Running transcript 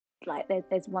Like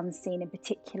there's one scene in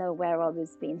particular where I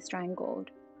was being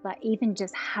strangled. Like even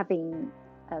just having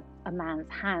a man's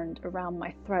hand around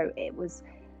my throat, it was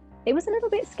a little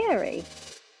bit scary.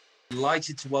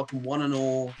 Delighted to welcome one and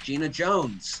all Gina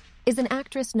Jones. Is an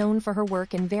actress known for her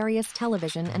work in various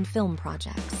television and film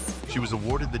projects. She was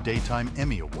awarded the Daytime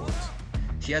Emmy Awards.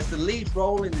 She has the lead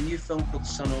role in the new film called The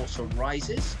Sun Also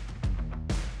Rises.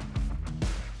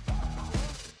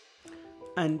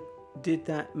 And did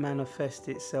that manifest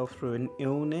itself through an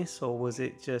illness, or was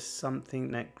it just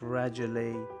something that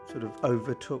gradually sort of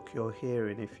overtook your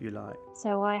hearing, if you like?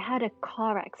 So I had a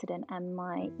car accident and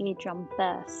my eardrum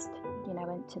burst. I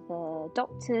went to the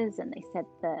doctors and they said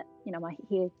that, my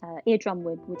eardrum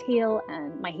would heal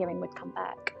and my hearing would come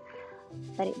back,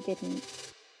 but it didn't.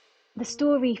 The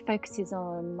story focuses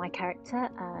on my character.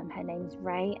 Her name's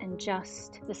Raye, and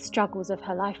just the struggles of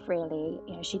her life, really.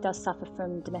 She does suffer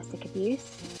from domestic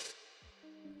abuse.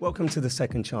 Welcome to the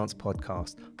Second Chance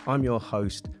podcast. I'm your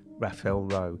host, Raphael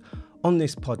Rowe. On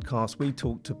this podcast, we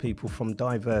talk to people from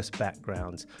diverse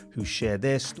backgrounds who share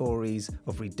their stories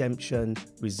of redemption,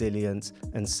 resilience,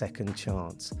 and second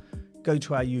chance. Go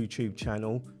to our YouTube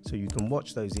channel so you can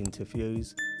watch those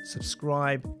interviews,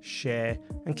 subscribe, share,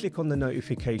 and click on the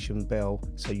notification bell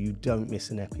so you don't miss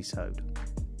an episode.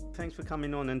 Thanks for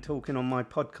coming on and talking on my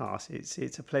podcast.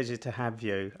 It's a pleasure to have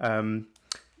you.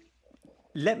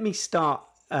 Let me start.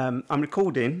 I'm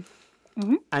recording.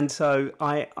 Mm-hmm. And so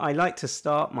I like to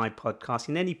start my podcast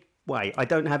in any way. I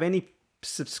don't have any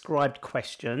subscribed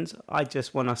questions. I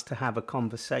just want us to have a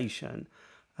conversation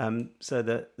so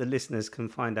that the listeners can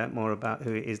find out more about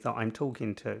who it is that I'm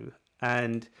talking to.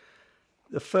 And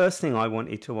the first thing I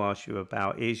wanted to ask you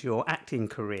about is your acting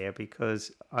career,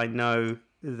 because I know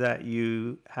that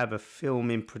you have a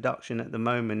film in production at the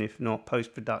moment, if not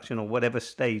post-production or whatever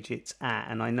stage it's at.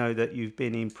 And I know that you've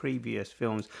been in previous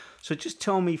films. So just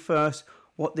tell me first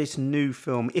what this new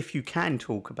film, if you can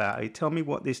talk about it, tell me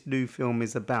what this new film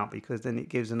is about, because then it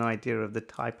gives an idea of the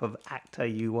type of actor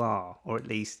you are, or at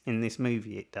least in this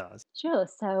movie it does. Sure.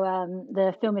 So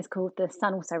the film is called The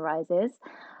Sun Also Rises.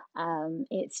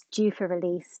 It's due for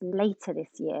release later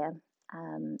this year.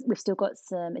 We've still got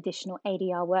some additional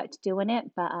ADR work to do on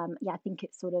it, but I think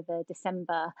it's sort of a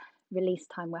December release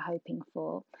time we're hoping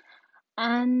for.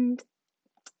 And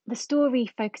the story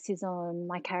focuses on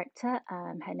my character.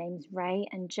 Her name's Raye,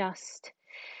 and just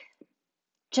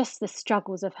the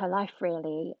struggles of her life,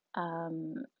 really.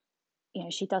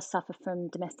 She does suffer from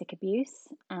domestic abuse,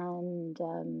 and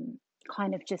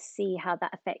kind of just see how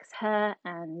that affects her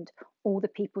and all the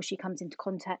people she comes into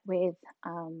contact with.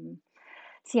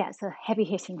 So it's a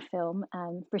heavy-hitting film,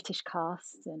 British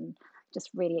cast, and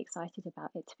just really excited about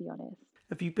it, to be honest.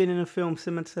 Have you been in a film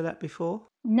similar to that before?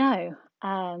 No,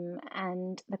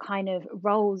 and the kind of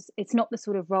roles, it's not the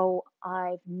sort of role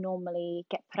I normally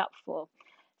get put up for.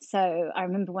 So I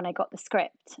remember when I got the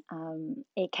script,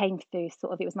 it came through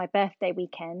it was my birthday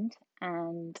weekend,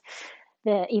 and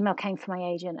the email came from my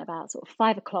agent about sort of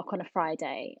 5:00 on a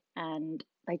Friday, and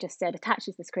they just said,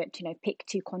 attaches the script, pick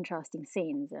 2 contrasting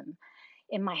scenes. And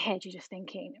in my head, you're just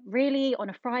thinking, really, on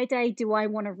a Friday, do I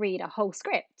want to read a whole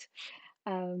script?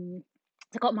 So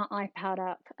I got my iPad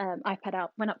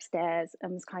out, went upstairs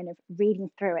and was kind of reading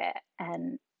through it,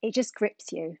 and it just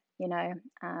grips you,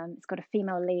 It's got a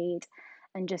female lead,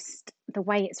 and just the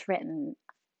way it's written,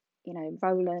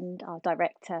 Roland, our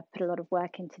director, put a lot of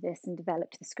work into this and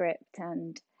developed the script,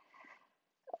 and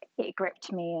it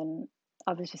gripped me, and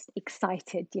I was just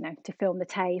excited, to film the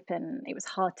tape. And it was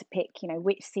hard to pick,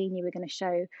 which scene you were going to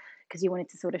show, because you wanted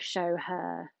to sort of show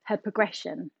her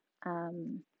progression.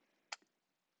 And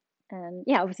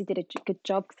obviously did a good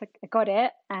job because I got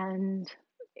it. And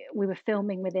we were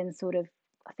filming within sort of,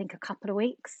 I think, a couple of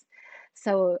weeks.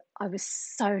 So I was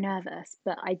so nervous,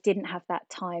 but I didn't have that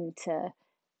time to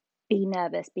be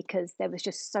nervous because there was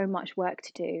just so much work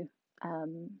to do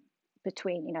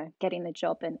between, getting the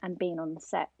job and being on the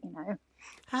set,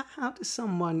 How does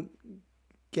someone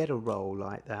get a role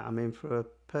like that? I mean, for a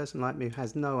person like me who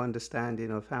has no understanding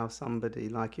of how somebody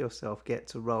like yourself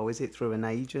gets a role, is it through an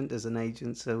agent? Does an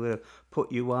agent sort of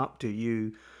put you up? Do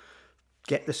you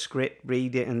get the script,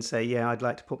 read it and say, yeah, I'd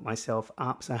like to put myself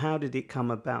up? So how did it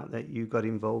come about that you got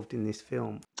involved in this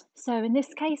film? So in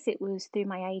this case, it was through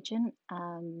my agent.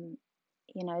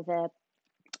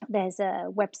 There's a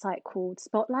website called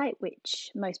Spotlight,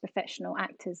 which most professional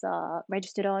actors are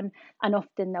registered on, and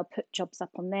often they'll put jobs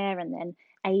up on there and then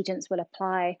agents will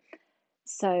apply.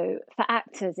 So for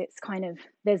actors, it's kind of,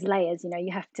 there's layers,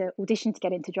 you have to audition to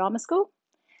get into drama school.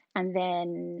 And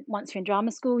then once you're in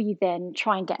drama school, you then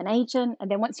try and get an agent.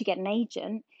 And then once you get an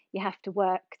agent, you have to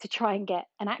work to try and get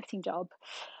an acting job.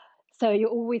 So you're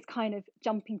always kind of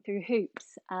jumping through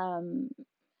hoops. And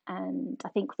I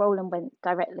think Roland went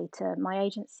directly to my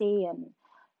agency, and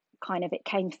kind of it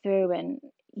came through, and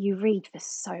you read for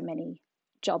so many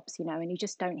jobs, and you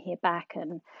just don't hear back.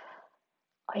 And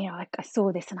I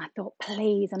saw this and I thought,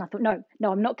 please, and I thought, no,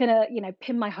 I'm not gonna,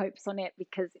 pin my hopes on it,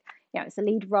 because it's a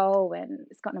lead role and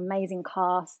it's got an amazing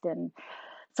cast, and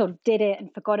sort of did it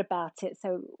and forgot about it.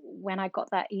 So when I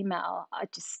got that email, I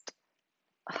just,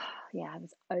 yeah, I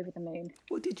was over the moon.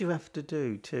 What did you have to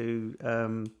do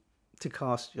to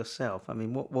cast yourself? I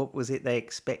mean, what was it they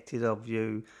expected of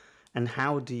you, and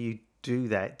how do you do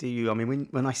that? Do you? I mean,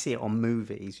 when I see it on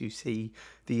movies, you see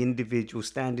the individual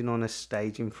standing on a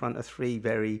stage in front of three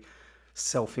very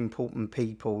self-important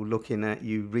people looking at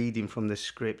you, reading from the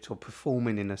script or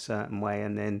performing in a certain way,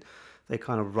 and then they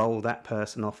kind of roll that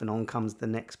person off and on comes the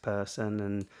next person,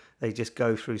 and they just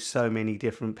go through so many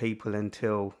different people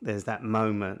until there's that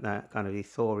moment, that kind of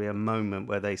euphoria moment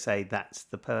where they say that's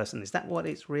the person. Is that what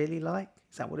it's really like?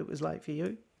 Is that what it was like for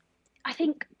you? I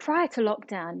think prior to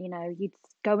lockdown, you'd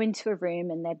go into a room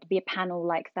and there'd be a panel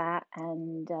like that,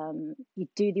 and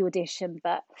you'd do the audition.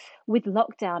 But with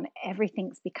lockdown,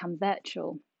 everything's become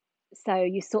virtual. So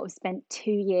you sort of spent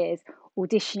 2 years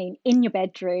auditioning in your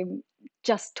bedroom,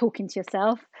 just talking to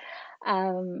yourself.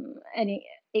 And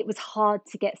it was hard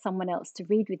to get someone else to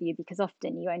read with you, because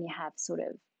often you only have sort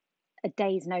of a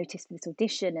day's notice for this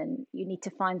audition, and you need to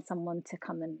find someone to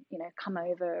come and come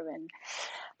over and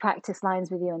practice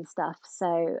lines with you and stuff.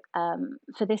 So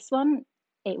for this one,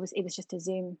 it was just a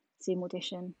Zoom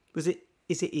audition.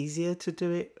 Is it easier to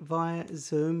do it via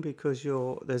Zoom because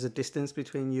there's a distance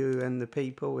between you and the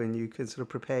people, and you can sort of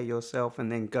prepare yourself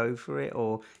and then go for it?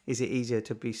 Or is it easier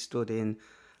to be stood in,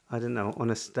 I don't know,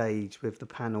 on a stage with the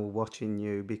panel watching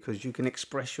you, because you can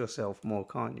express yourself more,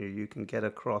 can't you? You can get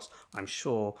across, I'm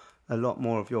sure, a lot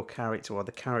more of your character, or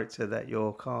the character that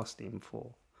you're casting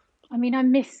for. I mean,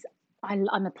 I'm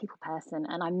a people person,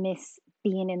 and I miss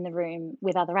being in the room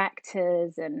with other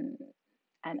actors, and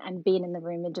being in the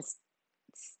room and just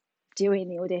doing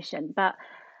the audition. But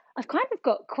I've kind of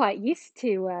got quite used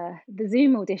to the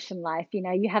Zoom audition life.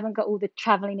 You haven't got all the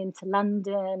traveling into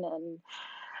London, and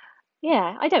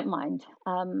yeah, I don't mind.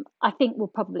 I think we'll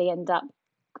probably end up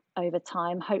over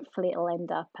time. Hopefully, it'll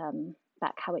end up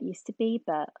back how it used to be,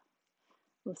 but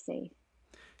we'll see.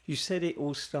 You said it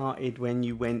all started when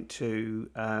you went to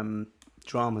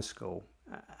drama school.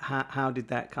 How did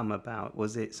that come about?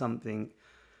 Was it something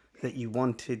that you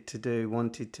wanted to do,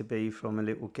 wanted to be from a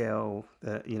little girl,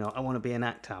 that, I want to be an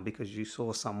actor, because you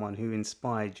saw someone who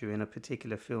inspired you in a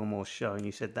particular film or show and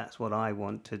you said, that's what I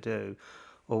want to do?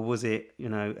 Or was it,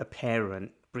 a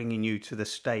parent bringing you to the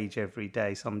stage every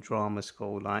day, some drama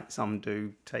school, like some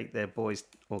do take their boys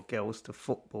or girls to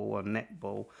football or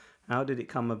netball? How did it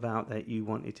come about that you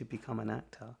wanted to become an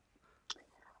actor?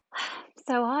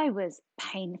 So I was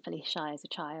painfully shy as a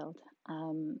child.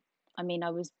 I mean, I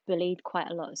was bullied quite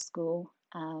a lot at school.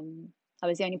 I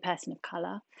was the only person of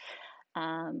colour.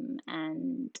 And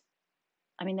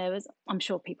I mean, I'm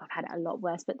sure people have had it a lot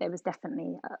worse, but there was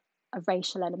definitely a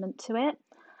racial element to it.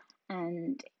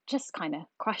 And it just kind of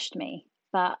crushed me.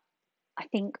 But I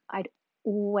think I'd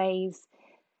always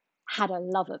had a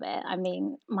love of it. I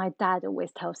mean, my dad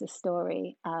always tells this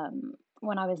story.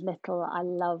 When I was little, I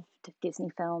loved Disney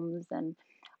films, and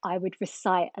I would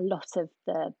recite a lot of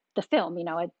the film.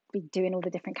 I'd be doing all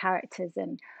the different characters.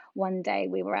 And one day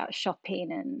we were out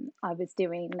shopping, and I was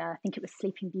doing, I think it was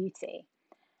Sleeping Beauty.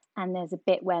 And there's a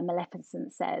bit where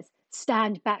Maleficent says,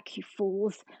 "Stand back, you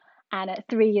fools." And at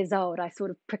 3 years old, I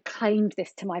sort of proclaimed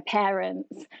this to my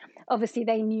parents. Obviously,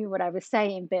 they knew what I was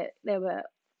saying, but there were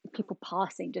people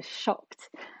passing just shocked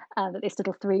that this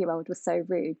little 3-year-old was so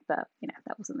rude. But,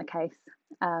 that wasn't the case.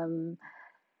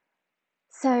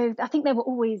 So I think there were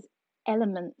always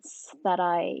elements that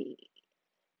I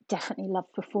definitely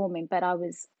loved performing, but I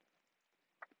was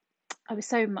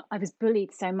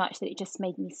bullied so much that it just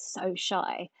made me so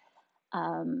shy.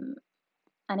 And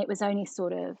it was only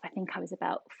sort of, I think I was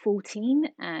about 14,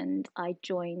 and I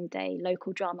joined a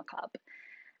local drama club.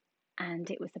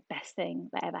 And it was the best thing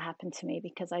that ever happened to me,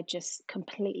 because I just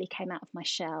completely came out of my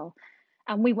shell.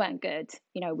 And we weren't good.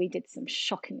 We did some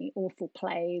shockingly awful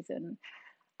plays. And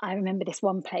I remember this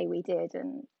one play we did,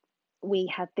 and we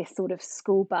had this sort of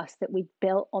school bus that we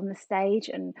built on the stage,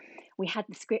 and we had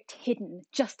the script hidden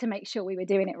just to make sure we were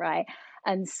doing it right.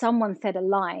 And someone said a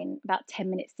line about 10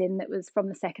 minutes in that was from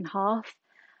the second half.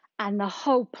 And the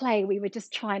whole play, we were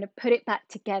just trying to put it back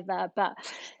together. But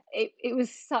it was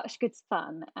such good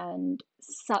fun and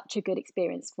such a good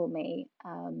experience for me.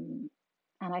 And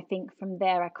I think from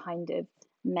there, I kind of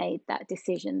made that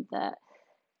decision that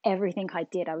everything I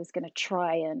did, I was going to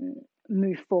try and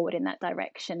move forward in that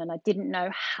direction. And I didn't know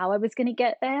how I was going to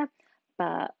get there,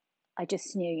 but I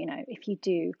just knew, if you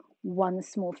do one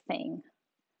small thing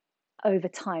over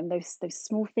time, those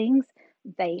small things,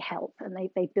 they help, and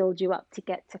they build you up to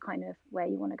get to kind of where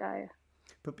you want to go.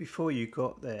 But before you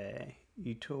got there,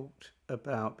 you talked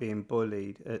about being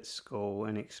bullied at school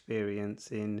and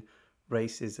experiencing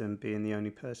racism, being the only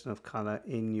person of colour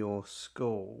in your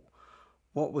school.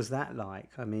 What was that like?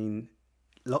 I mean,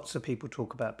 lots of people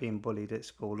talk about being bullied at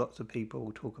school. Lots of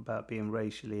people talk about being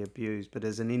racially abused. But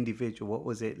as an individual, what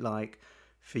was it like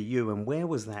for you? And where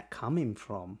was that coming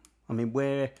from? I mean,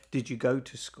 where did you go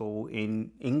to school?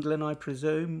 In England, I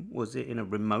presume? Was it in a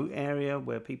remote area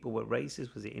where people were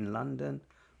racist? Was it in London?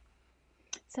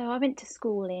 So I went to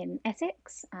school in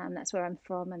Essex. That's where I'm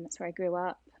from, and that's where I grew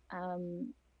up.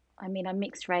 I mean, I'm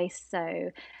mixed race,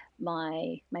 so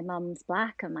my mum's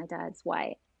black and my dad's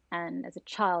white. And as a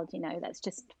child,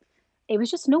 it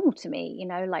was just normal to me.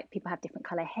 Like, people have different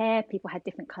color hair, people had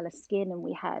different color skin, and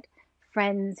we had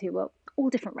friends who were all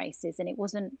different races, and it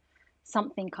wasn't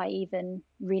something I even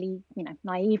really,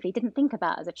 naively didn't think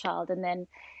about as a child. And then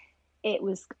it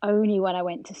was only when I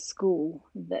went to school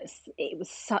that it was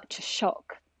such a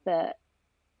shock that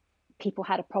people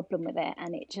had a problem with it,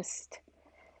 and it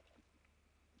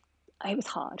was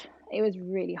hard. It was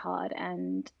really hard,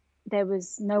 and there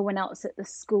was no one else at the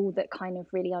school that kind of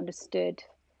really understood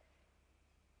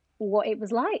what it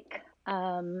was like.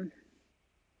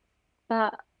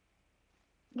 But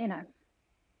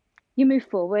you move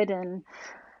forward,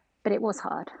 but it was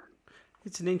hard.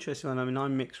 It's an interesting one. I mean,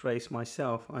 I'm mixed race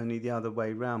myself, only the other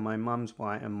way round. My mum's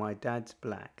white and my dad's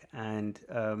black. And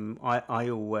I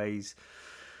always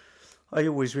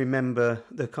remember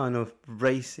the kind of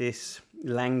racist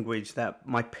language that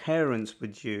my parents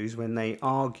would use when they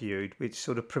argued, which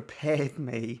sort of prepared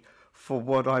me for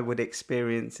what I would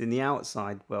experience in the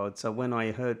outside world. So when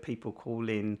I heard people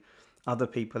calling other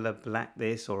people a black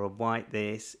this or a white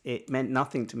this, it meant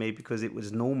nothing to me because it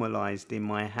was normalized in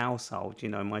my household.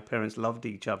 My parents loved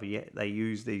each other, yet they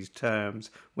used these terms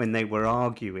when they were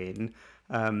arguing,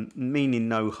 meaning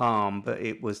no harm, but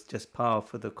it was just par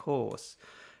for the course.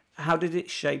 How did it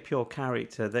shape your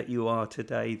character that you are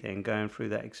today then, going through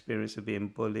that experience of being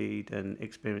bullied and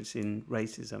experiencing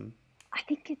racism? I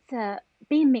think it's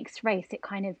being mixed race, it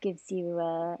kind of gives you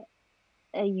a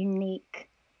unique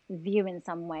view in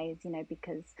some ways,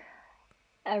 because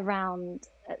around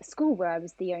at school, where I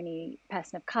was the only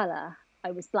person of color,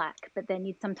 I was black, but then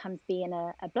you'd sometimes be in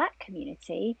a black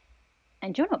community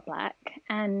and you're not black,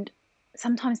 and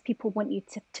sometimes people want you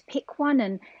to pick one,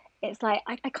 and it's like,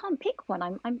 I can't pick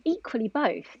one. I'm equally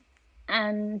both.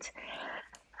 And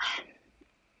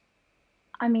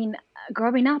I mean,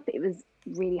 growing up, it was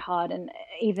really hard, and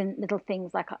even little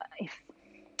things like, if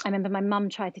I remember my mum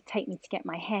tried to take me to get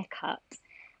my hair cut,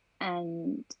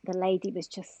 and the lady was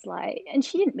just like, and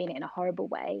she didn't mean it in a horrible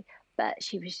way, but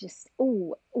she was just,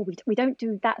 we don't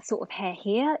do that sort of hair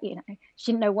here.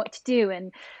 She didn't know what to do.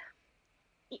 And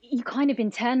you kind of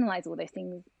internalize all those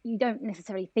things. You don't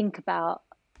necessarily think about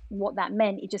what that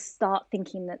meant. You just start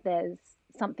thinking that there's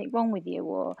something wrong with you.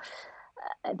 Or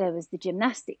there was the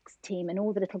gymnastics team, and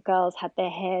all the little girls had their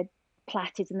hair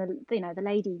plaited, and the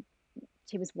lady,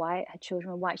 she was white, her children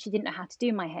were white, she didn't know how to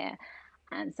do my hair.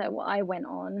 And so I went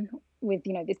on with,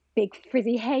 this big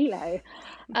frizzy halo.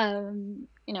 And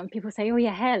people say, oh,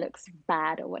 your hair looks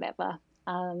bad or whatever.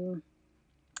 So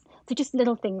just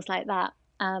little things like that.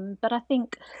 But I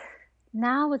think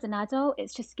now as an adult,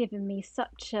 it's just given me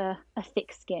such a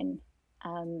thick skin.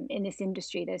 In this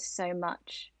industry, there's so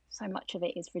much of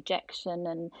it is rejection,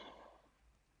 and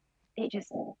you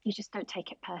just don't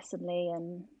take it personally.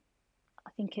 And I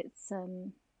think it's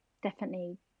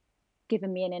definitely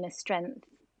given me an inner strength,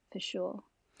 for sure.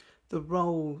 The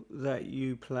role that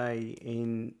you play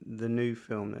in the new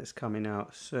film that's coming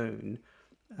out soon,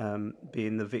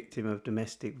 being the victim of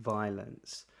domestic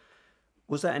violence,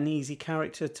 was that an easy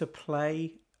character to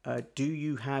play? Do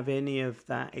you have any of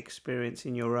that experience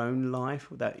in your own life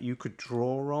that you could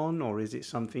draw on, or is it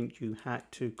something you had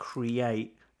to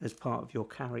create as part of your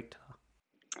character?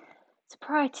 So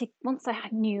once I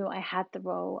knew I had the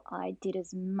role, I did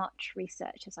as much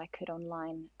research as I could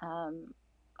online.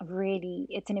 Really,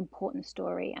 it's an important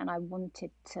story, and I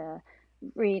wanted to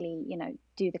really,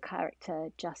 do the character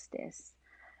justice.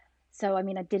 So, I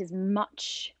mean, I did as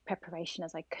much preparation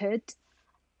as I could,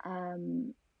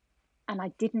 and I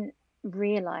didn't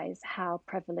realize how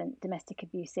prevalent domestic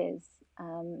abuse is,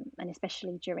 and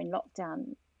especially during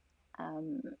lockdown.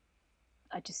 Um,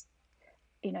 I just,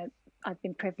 I've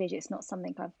been privileged. It's not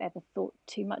something I've ever thought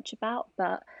too much about,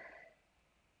 but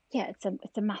yeah,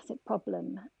 it's a massive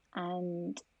problem.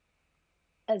 And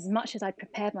as much as I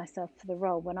prepared myself for the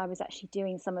role, when I was actually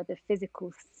doing some of the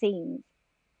physical scenes,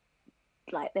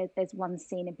 like there's one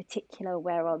scene in particular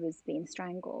where I was being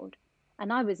strangled,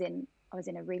 and I was in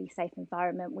a really safe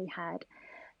environment. We had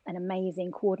an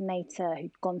amazing coordinator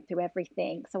who'd gone through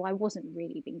everything, so I wasn't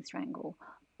really being strangled.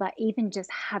 But even just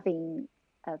having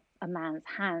a man's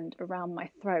hand around my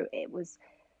throat, it was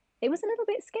a little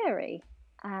bit scary.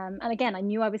 And again, I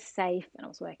knew I was safe, and I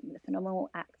was working with a phenomenal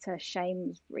actor. Shane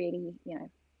was really,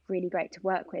 really great to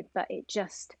work with, but it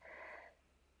just,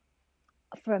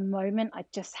 for a moment, I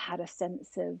just had a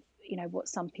sense of, what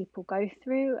some people go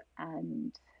through,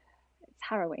 and it's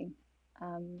harrowing.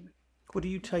 Um, What do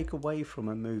you take away from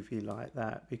a movie like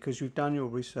that? Because you've done your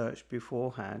research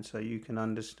beforehand, so you can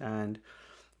understand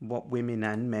what women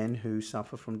and men who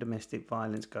suffer from domestic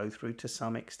violence go through to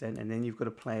some extent, and then you've got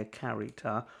to play a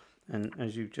character. And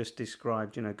as you've just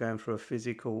described, going through a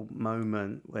physical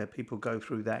moment where people go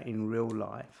through that in real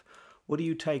life. What do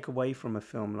you take away from a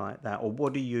film like that? Or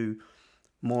what do you,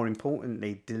 more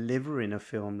importantly, deliver in a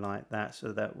film like that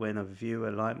so that when a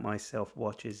viewer like myself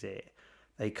watches it,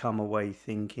 they come away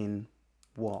thinking,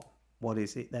 what? What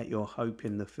is it that you're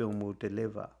hoping the film will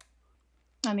deliver?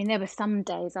 I mean, there were some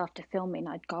days after filming,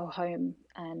 I'd go home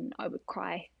and I would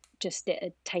cry. Just it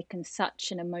had taken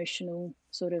such an emotional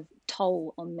sort of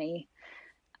toll on me.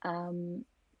 Um,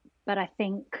 but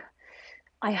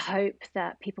I hope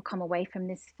that people come away from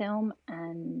this film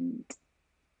and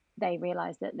they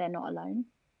realize that they're not alone,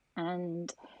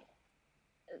 and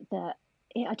that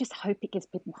I just hope it gives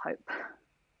people hope,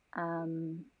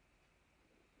 um,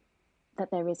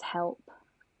 that there is help.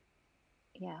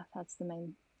 Yeah, that's the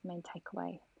main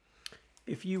takeaway.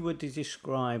 If you were to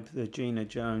describe the Gina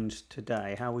Jones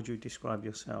today, how would you describe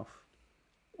yourself?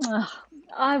 Ugh,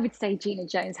 I would say Gina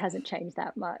Jones hasn't changed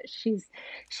that much.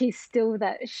 She's still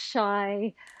that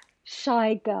shy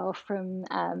girl from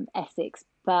Essex,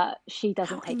 but she How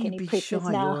doesn't can take you any be prisoners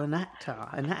shy? now. You're an actor.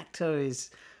 An actor is,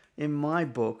 in my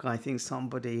book, I think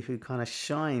somebody who kind of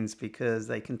shines because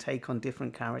they can take on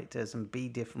different characters and be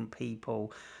different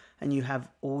people. And you have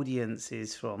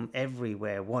audiences from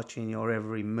everywhere watching your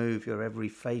every move, your every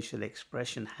facial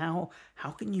expression. How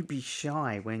can you be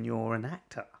shy when you're an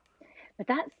actor? But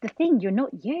that's the thing, you're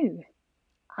not you.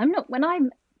 I'm not when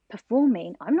I'm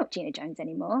performing, I'm not Gina Jones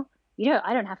anymore.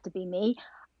 I don't have to be me.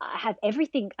 I have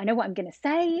everything. I know what I'm going to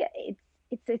say.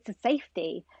 It's a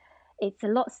safety. It's a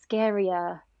lot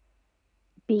scarier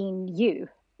being you,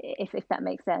 if that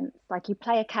makes sense. Like you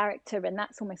play a character, and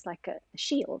that's almost like a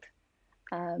shield.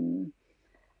 Um,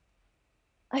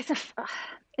 it's a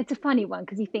it's a funny one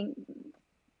because you think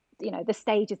the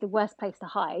stage is the worst place to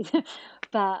hide,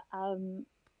 but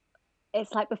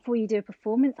it's like before you do a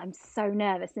performance, I'm so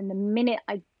nervous, and the minute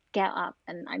I get up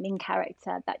and I'm in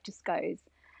character, that just goes,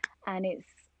 and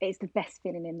it's the best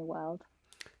feeling in the world.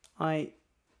 I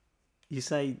You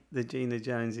say the Gina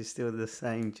Jones is still the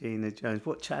same Gina Jones.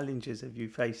 What challenges have you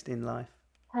faced in life?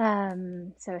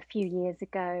 So a few years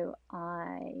ago,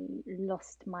 I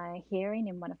lost my hearing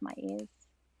in one of my ears.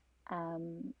 Um,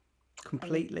 and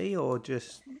Completely or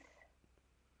just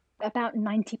about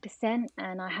 90%,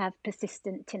 and I have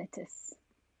persistent tinnitus.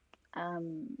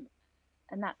 Um,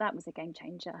 and that was a game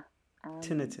changer.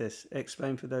 tinnitus?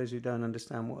 Explain for those who don't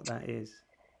understand what that is.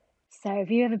 So have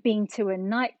you ever been to a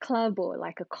nightclub or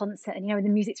like a concert, and the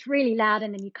music's really loud,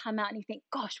 and then you come out and you think,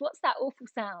 gosh, what's that awful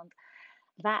sound?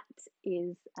 That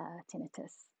is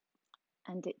tinnitus,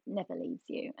 and it never leaves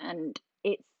you. And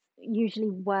it's usually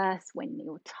worse when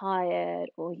you're tired,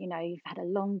 or you've had a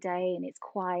long day and it's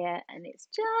quiet and it's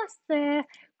just there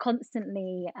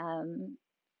constantly,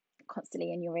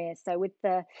 constantly in your ear. So with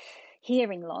the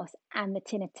hearing loss and the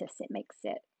tinnitus, it makes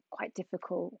it quite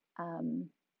difficult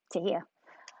to hear.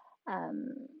 um,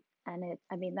 and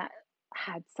I mean, that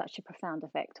had such a profound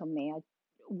effect on me.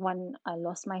 When I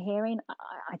lost my hearing,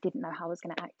 I didn't know how I was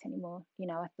going to act anymore.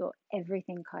 I thought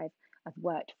everything I've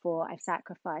worked for, I've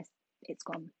sacrificed, it's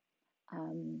gone.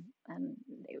 And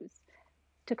it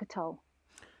took a toll.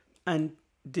 And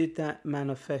did that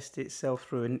manifest itself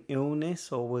through an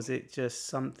illness, or was it just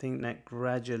something that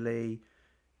gradually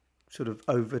sort of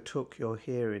overtook your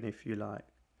hearing, if you like?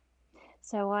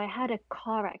 So I had a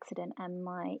car accident and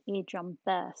my eardrum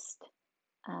burst.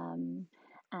 Um,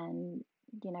 and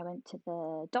went to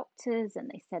the doctors, and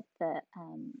they said that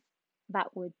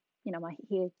that would, my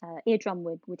eardrum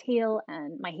would heal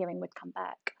and my hearing would come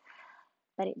back,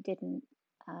 but it didn't.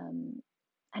 Um,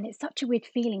 and it's such a weird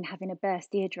feeling having a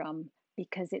burst eardrum,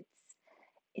 because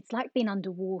it's like being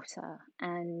underwater,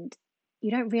 and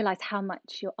you don't realize how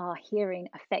much your hearing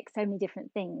affects so many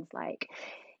different things. Like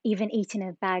even eating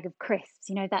a bag of crisps,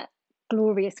 that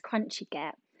glorious crunch you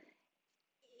get,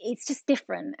 it's just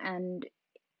different, and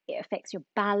it affects your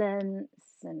balance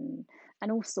and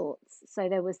all sorts. So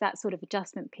there was that sort of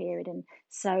adjustment period, and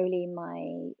slowly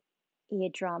my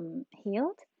eardrum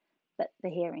healed, but the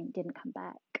hearing didn't come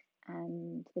back,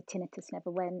 and the tinnitus never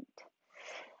went.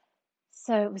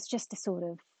 So it was just a sort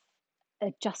of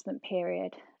adjustment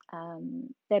period.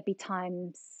 There'd be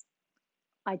times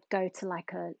I'd go to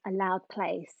like a loud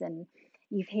place, and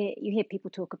you hear people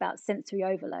talk about sensory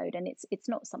overload, and it's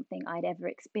not something I'd ever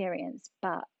experienced.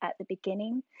 But at the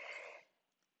beginning,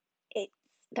 it's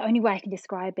the only way I can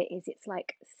describe it is it's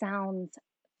like sounds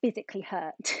physically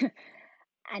hurt,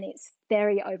 and it's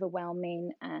very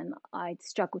overwhelming. And I'd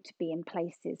struggle to be in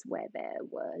places where there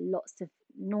were lots of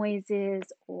noises,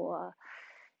 or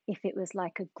if it was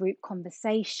like a group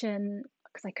conversation,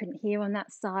 because I couldn't hear on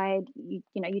that side,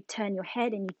 you'd turn your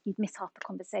head and you'd miss half the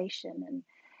conversation.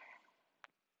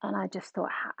 And I just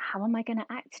thought, how am I going to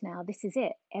act now? This is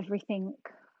it. Everything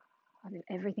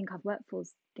I've worked for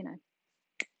is,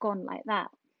 gone like that.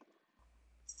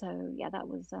 So yeah, that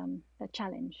was a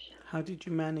challenge. How did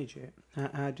you manage it?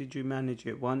 How did you manage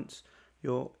it once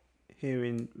your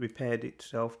hearing repaired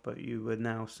itself, but you were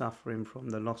now suffering from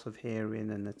the loss of hearing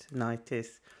and the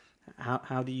tinnitus?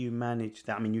 How do you manage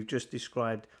that? I mean, you've just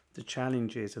described the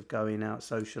challenges of going out,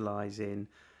 socializing,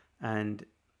 and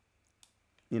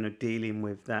dealing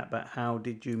with that. But how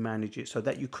did you manage it so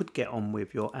that you could get on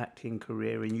with your acting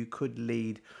career and you could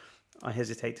lead, I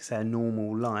hesitate to say a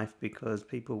normal life, because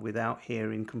people without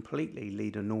hearing completely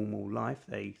lead a normal life.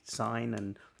 They sign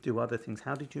and do other things.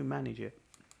 How did you manage it?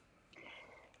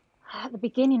 At the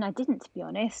beginning, I didn't, to be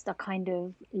honest. I kind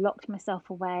of locked myself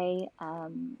away,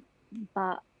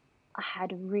 but I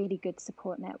had a really good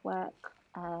support network,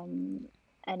 and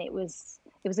it was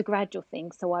a gradual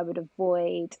thing. So I would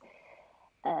avoid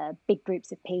big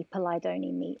groups of people. I'd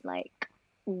only meet like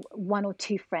one or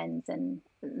two friends, and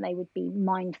they would be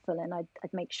mindful, and I'd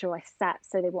make sure I sat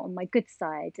so they were on my good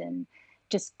side, and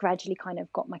just gradually kind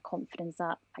of got my confidence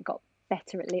up. I got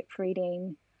better at lip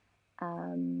reading.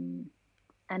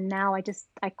 And now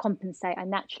I compensate. I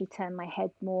naturally turn my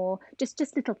head more, just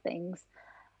little things.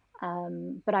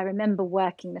 But I remember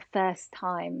working the first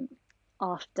time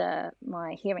after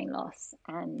my hearing loss,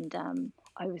 and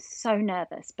I was so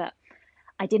nervous, but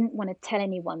I didn't want to tell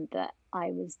anyone that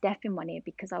I was deaf in one ear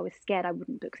because I was scared I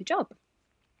wouldn't book the job.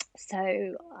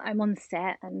 So I'm on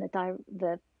set, and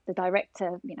the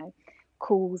director,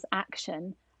 calls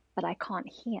action, but I can't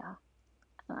hear.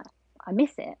 I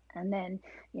miss it. And then,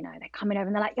 they're coming over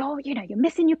and they're like, oh, you're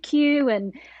missing your cue.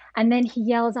 And then he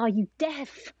yells, are you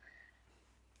deaf?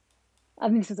 I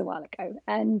mean, this was a while ago.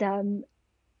 And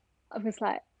I was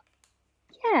like,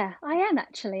 yeah, I am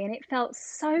actually. And it felt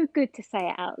so good to say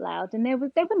it out loud. And there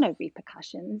were no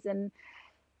repercussions. And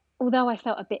although I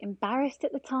felt a bit embarrassed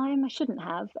at the time, I shouldn't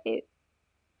have. It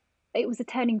was a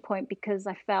turning point, because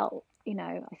I felt,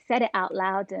 I said it out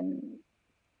loud, and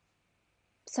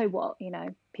so what,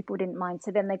 people didn't mind.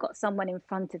 So then they got someone in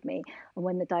front of me, and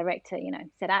when the director,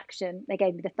 said action, they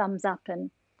gave me the thumbs up. And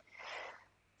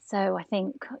so I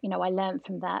think, I learned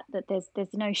from that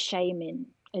there's no shame in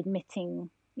admitting,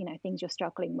 things you're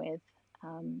struggling with.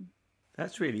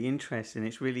 That's really interesting.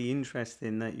 It's really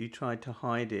interesting that you tried to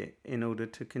hide it in order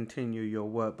to continue your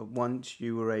work, but once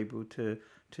you were able to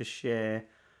share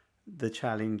the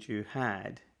challenge you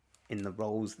had in the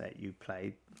roles that you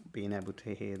played, being able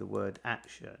to hear the word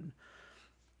action,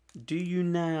 do you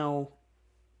now,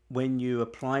 when you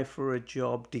apply for a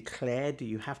job, do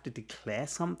you have to declare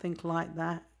something like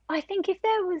that? I think if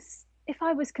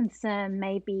I was concerned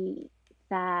maybe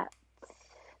that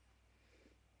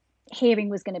hearing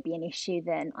was going to be an issue,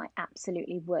 then I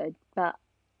absolutely would. But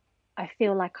I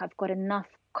feel like I've got enough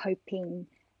coping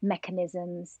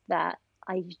mechanisms that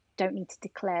I don't need to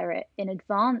declare it in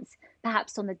advance.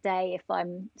 Perhaps on the day, if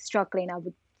I'm struggling, I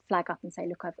would flag up and say,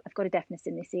 look, I've got a deafness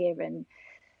in this ear. And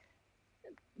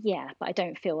yeah, but I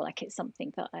don't feel like it's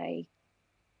something that I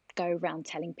go around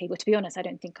telling people. To be honest, I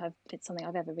don't think it's something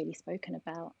I've ever really spoken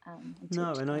about.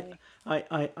 No, today.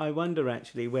 and I wonder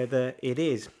actually whether it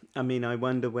is. I mean, I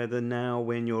wonder whether now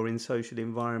when you're in social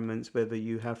environments, whether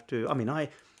you have to, I mean, I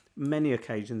many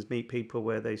occasions meet people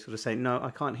where they sort of say, no, I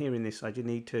can't hear in this side, you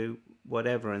need to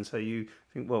whatever. And so you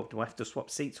think, well, do I have to swap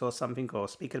seats or something, or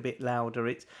speak a bit louder?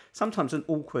 It's sometimes an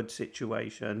awkward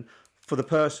situation for the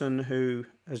person who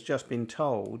has just been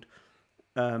told,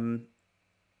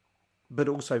 but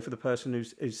also for the person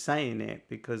who's saying it,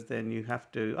 because then you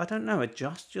have to, I don't know,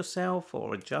 adjust yourself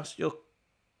or adjust your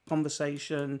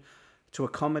conversation to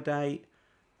accommodate.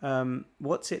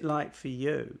 What's it like for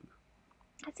you?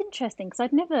 That's interesting because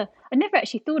I'd never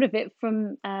actually thought of it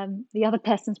from the other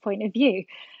person's point of view.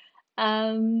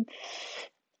 Um,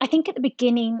 I think at the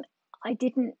beginning I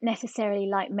didn't necessarily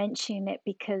like mentioning it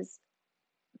because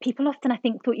people often, I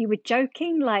think, thought you were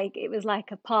joking, like it was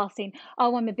like a passing,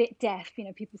 "Oh, I'm a bit deaf,"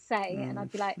 people say, and Mm.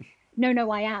 I'd be like, "No,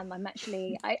 no, I am. I'm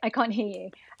actually, I can't hear you."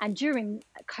 And during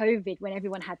COVID, when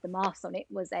everyone had the masks on, it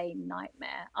was a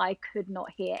nightmare. I could not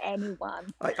hear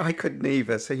anyone. I couldn't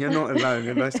either, so you're not alone,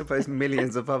 and I suppose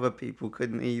millions of other people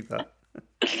couldn't either.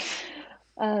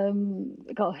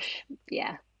 Gosh,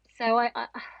 yeah. So yeah.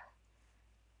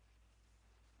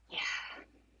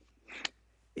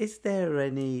 Is there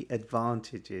any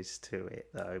advantages to it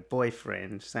though?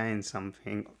 Boyfriend saying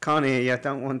something, can't hear you, I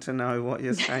don't want to know what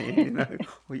you're saying,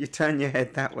 or you turn your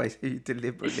head that way so you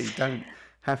deliberately don't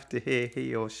have to hear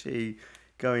he or she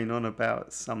going on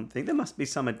about something. There must be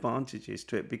some advantages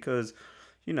to it because,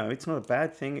 it's not a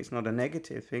bad thing, it's not a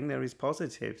negative thing. There is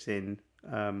positives in,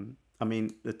 I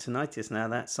mean, the tinnitus now,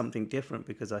 that's something different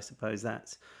because I suppose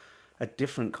that's a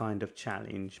different kind of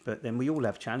challenge, but then we all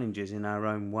have challenges in our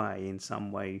own way, in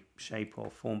some way, shape, or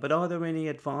form. But are there any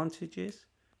advantages?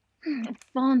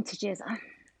 Advantages.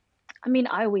 I mean,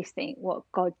 I always think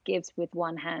what God gives with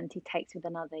one hand, He takes with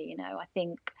another. I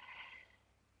think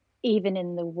even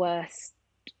in the worst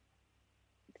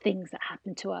things that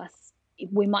happen to us,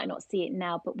 we might not see it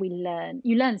now, but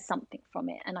you learn something from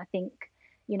it. And I think,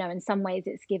 in some ways,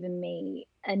 it's given me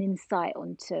an insight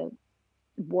onto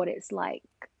what it's like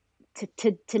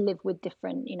to live with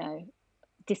different,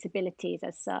 disabilities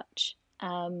as such.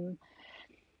 I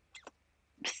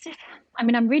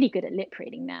mean, I'm really good at lip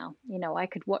reading now. I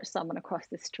could watch someone across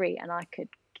the street and I could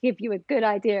give you a good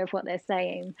idea of what they're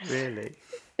saying. Really?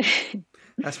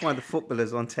 That's why the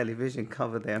footballers on television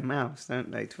cover their mouths,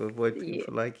 don't they, to avoid Yeah,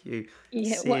 people like you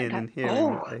yeah, seeing and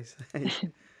hearing what oh, they say.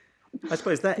 I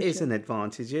suppose that for is sure. an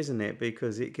advantage, isn't it?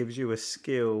 Because it gives you a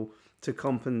skill to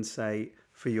compensate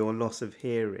for your loss of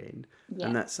hearing. Yeah,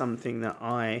 And that's something that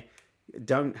I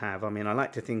don't have. I mean, I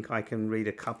like to think I can read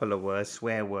a couple of words,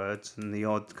 swear words, and the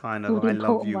odd kind of all the I love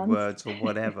important you ones. words or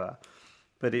whatever.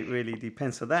 But it really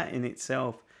depends. So that in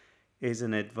itself is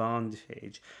an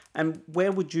advantage. And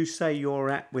where would you say you're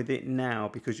at with it now?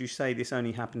 Because you say this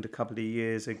only happened a couple of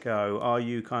years ago. Are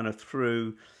you kind of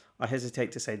through, I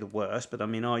hesitate to say the worst, but I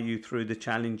mean, are you through the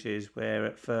challenges where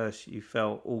at first you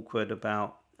felt awkward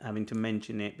about having to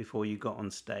mention it before you got on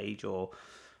stage, or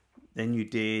then you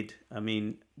did? I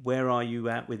mean, where are you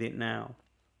at with it now?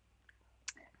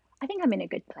 I think I'm in a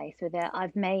good place with it.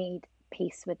 I've made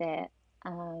peace with it.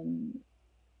 Um,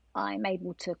 I'm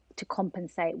able to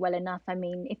compensate well enough. I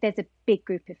mean, if there's a big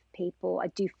group of people, I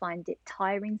do find it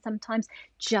tiring sometimes,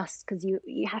 just because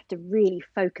you have to really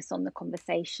focus on the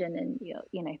conversation and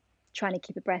you're trying to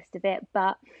keep abreast of it.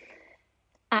 But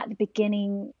at the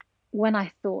beginning, when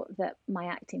I thought that my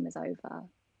acting was over,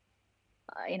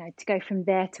 to go from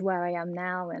there to where I am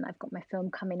now, and I've got my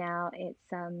film coming out, it's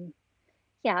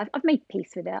yeah, I've made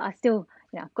peace with it. I still,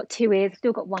 I've got two ears,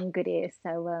 still got one good ear.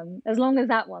 So as long as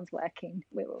that one's working,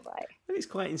 we're all right. Well, it's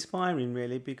quite inspiring,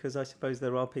 really, because I suppose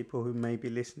there are people who may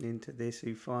be listening to this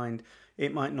who find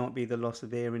it might not be the loss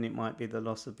of hearing, it might be the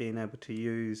loss of being able to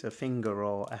use a finger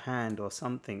or a hand or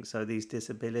something. So these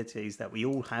disabilities that we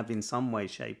all have in some way,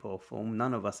 shape, or form,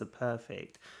 none of us are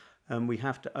perfect. We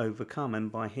have to overcome.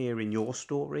 And by hearing your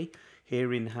story,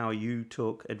 hearing how you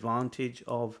took advantage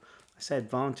of, I say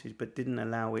advantage, but didn't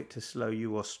allow it to slow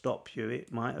you or stop you.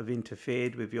 It might have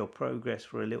interfered with your progress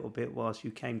for a little bit whilst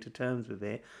you came to terms with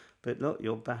it. But look,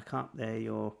 you're back up there.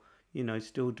 You're,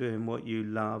 still doing what you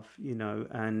love,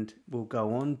 and will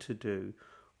go on to do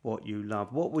what you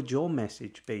love. What would your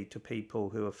message be to people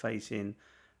who are facing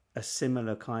a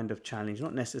similar kind of challenge,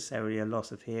 not necessarily a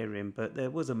loss of hearing, but there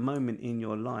was a moment in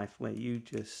your life where you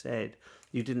just said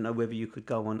you didn't know whether you could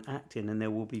go on acting, and there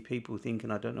will be people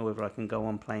thinking, I don't know whether I can go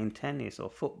on playing tennis or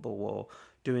football or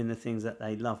doing the things that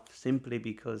they love simply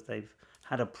because they've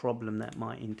had a problem that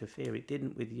might interfere. It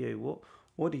didn't with you.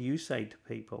 What do you say to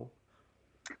people?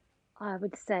 I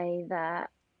would say that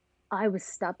I was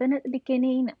stubborn at the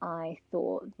beginning. I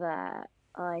thought that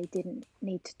I didn't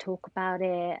need to talk about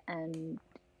it, and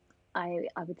I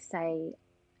would say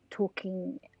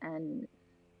talking and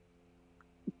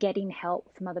getting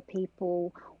help from other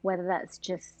people, whether that's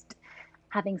just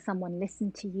having someone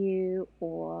listen to you,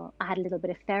 or I had a little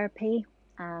bit of therapy,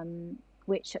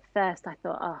 which at first I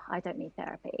thought, oh, I don't need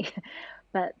therapy.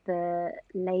 But the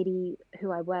lady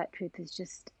who I worked with was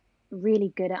just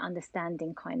really good at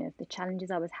understanding kind of the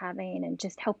challenges I was having and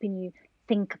just helping you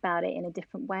think about it in a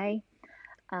different way.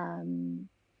 Um,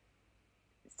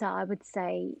 so I would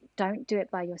say don't do it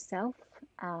by yourself.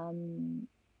 Um,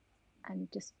 and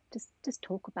just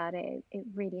talk about it. It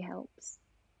really helps.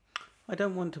 I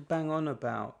don't want to bang on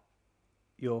about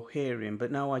your hearing,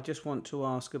 but no, I just want to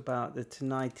ask about the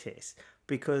tinnitus,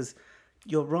 because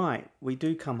you're right, we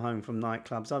do come home from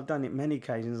nightclubs. I've done it many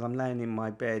occasions. I'm laying in my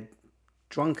bed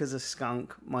drunk as a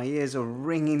skunk, my ears are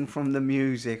ringing from the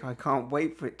music, I can't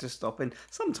wait for it to stop. And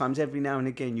sometimes every now and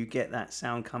again you get that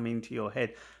sound come into your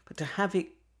head, but to have it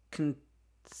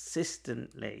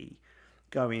consistently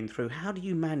going through, how do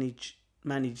you manage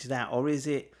that? Or is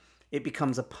it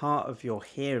becomes a part of your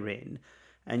hearing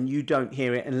and you don't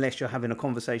hear it unless you're having a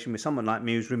conversation with someone like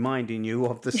me who's reminding you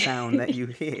of the sound that you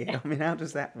hear? I mean, how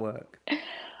does that work?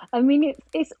 I mean,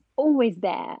 it's always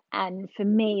there. And for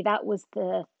me, that was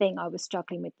the thing I was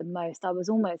struggling with the most. I was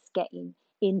almost getting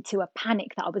into a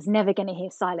panic that I was never going to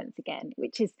hear silence again,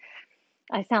 which is,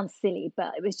 I sound silly,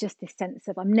 but it was just this sense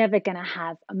of I'm never going to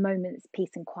have a moment's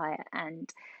peace and quiet. And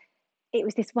it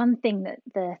was this one thing that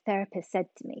the therapist said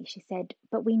to me. She said,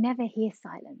 but we never hear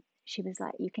silence. She was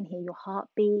like, you can hear your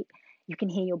heartbeat, you can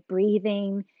hear your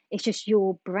breathing. It's just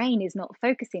your brain is not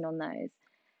focusing on those.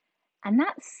 And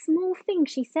that small thing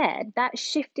she said, that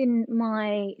shift in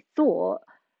my thought,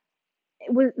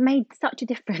 made such a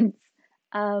difference.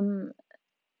 Um,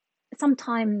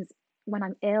 Sometimes when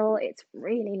I'm ill, it's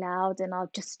really loud and I'll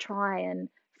just try and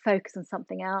focus on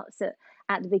something else.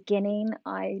 At the beginning,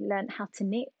 I learned how to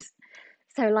knit.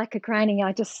 So like a granny,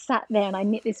 I just sat there and I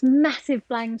knit this massive It's not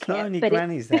blanket. only But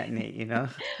grannies that knit, you know.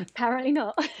 apparently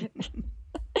not.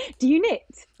 Do you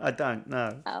knit? I don't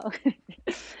know. Oh,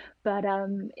 but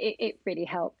it really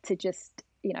helped to just,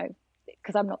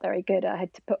 because I'm not very good, I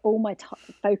had to put all my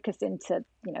focus into,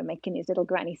 making these little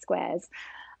granny squares.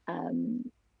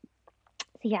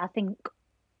 So yeah, I think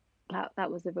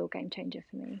that was a real game changer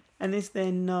for me. And is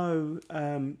there no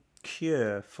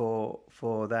cure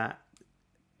for that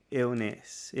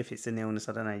illness? If it's an illness,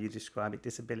 I don't know, you describe it,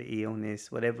 disability,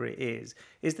 illness, whatever it is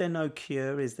there no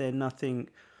cure? Is there nothing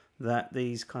that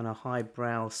these kind of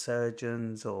highbrow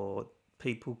surgeons or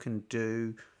people can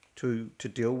do to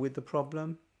deal with the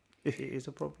problem, if it is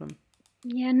a problem?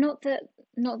 Yeah, not that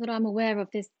I'm aware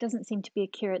of. There doesn't seem to be a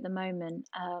cure at the moment,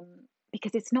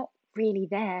 because it's not really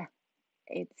there.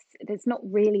 There's not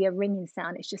really a ringing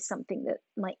sound. It's just something that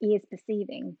my ear's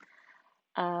perceiving.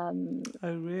 Oh,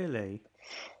 really?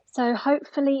 So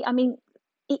hopefully, I mean,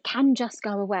 it can just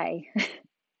go away.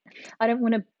 I don't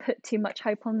want to put too much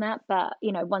hope on that, but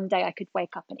one day I could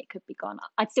wake up and it could be gone.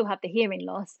 I'd still have the hearing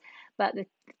loss, but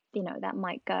that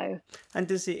might go. And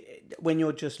does it, when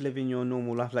you're just living your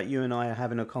normal life, like you and I are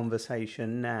having a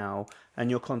conversation now, and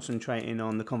you're concentrating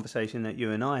on the conversation that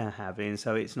you and I are having,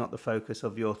 so it's not the focus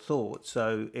of your thoughts,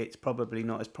 so it's probably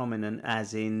not as prominent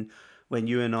as in when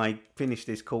you and I finish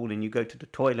this call and you go to the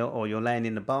toilet or you're laying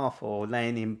in the bath or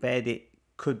laying in bed, it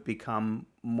could become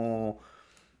more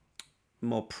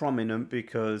prominent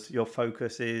because your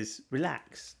focus is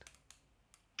relaxed.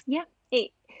 Yeah,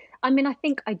 I mean, I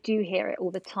think I do hear it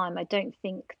all the time. I don't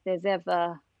think there's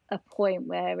ever a point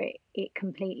where it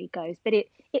completely goes, but it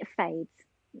fades.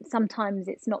 Sometimes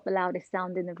it's not the loudest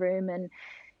sound in the room, and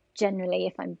generally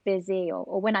if I'm busy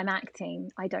or when I'm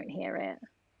acting, I don't hear it,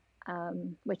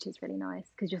 which is really nice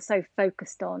because you're so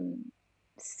focused on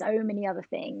so many other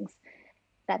things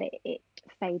that it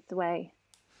fades away.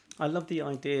 I love the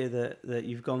idea that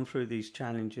you've gone through these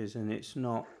challenges and it's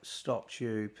not stopped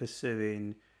you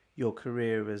pursuing your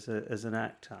career as an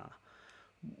actor.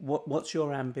 What's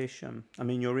your ambition? I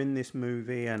mean, you're in this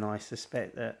movie, and I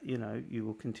suspect that you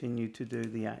will continue to do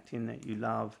the acting that you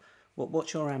love.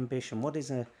 What's your ambition? What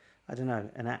is an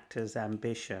actor's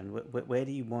ambition? Where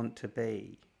do you want to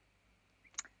be?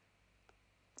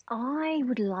 I'd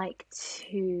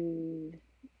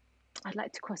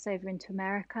like to cross over into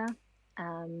America,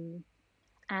 and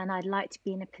I'd like to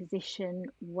be in a position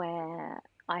where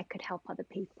I could help other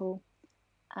people.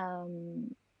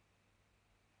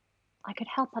 I could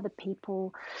help other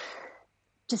people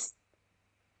just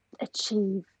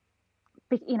achieve,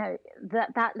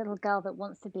 that little girl that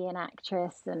wants to be an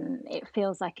actress and it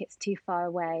feels like it's too far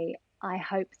away. I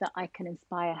hope that I can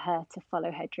inspire her to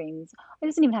follow her dreams. It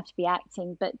doesn't even have to be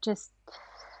acting, but just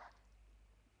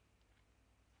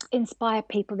inspire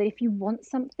people that if you want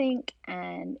something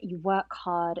and you work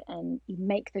hard and you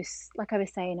make those, like I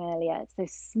was saying earlier, it's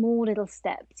those small little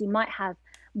steps. You might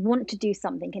want to do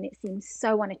something and it seems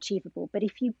so unachievable, but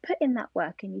if you put in that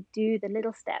work and you do the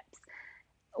little steps,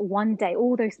 one day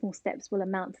all those small steps will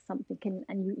amount to something,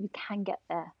 and you can get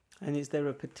there. And is there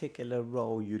a particular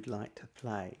role you'd like to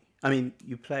play? I mean,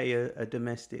 you play a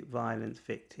domestic violence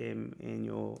victim in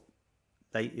your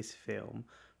latest film,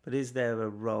 but is there a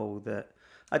role that,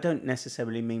 I don't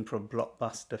necessarily mean for a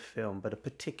blockbuster film, but a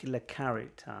particular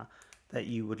character that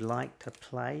you would like to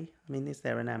play? I mean, is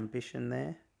there an ambition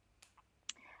there?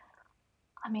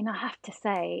 I mean, I have to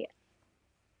say,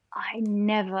 I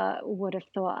never would have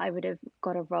thought I would have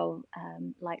got a role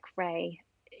like Raye.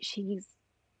 She's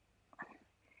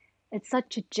It's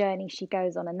such a journey she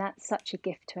goes on, and that's such a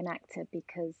gift to an actor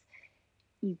because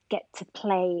you get to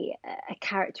play a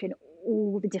character in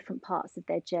all the different parts of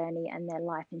their journey and their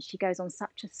life, and she goes on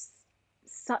such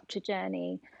a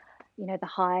journey, you know, the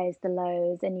highs, the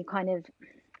lows, and you kind of,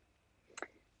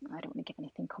 I don't want to give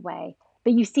anything away,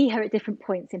 but you see her at different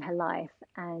points in her life,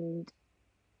 and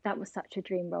that was such a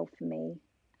dream role for me,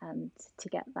 to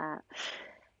get that.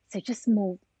 So just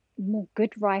more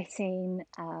good writing,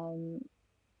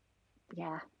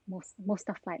 yeah, more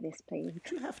stuff like this, please.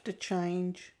 Do you have to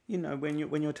change, you know, when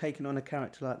you're taking on a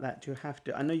character like that? Do you have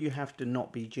to? I know you have to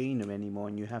not be Gina anymore,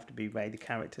 and you have to be Raye, the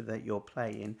character that you're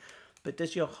playing. But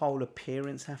does your whole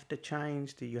appearance have to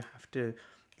change? Do you have to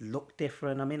look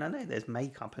different? I mean, I know there's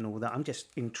makeup and all that. I'm just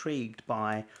intrigued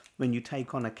by when you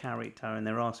take on a character and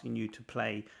they're asking you to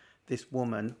play this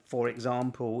woman, for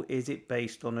example. Is it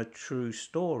based on a true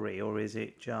story, or is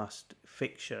it just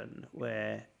fiction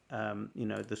where you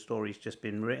know, the story's just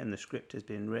been written, the script has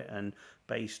been written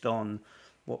based on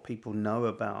what people know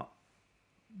about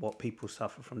what people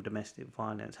suffer from domestic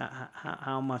violence?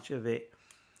 How much of it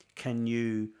can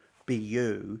you be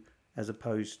you as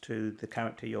opposed to the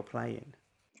character you're playing?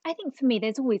 I think for me,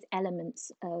 there's always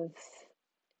elements of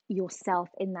yourself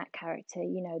in that character.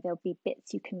 You know, there'll be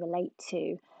bits you can relate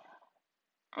to.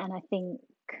 And I think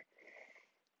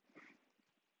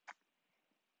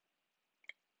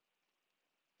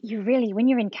you really, when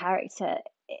you're in character,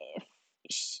 if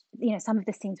you know, some of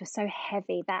the scenes were so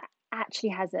heavy that actually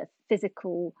has a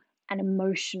physical and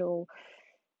emotional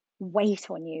weight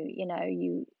on you. You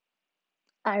know,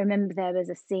 I remember there was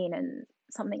a scene and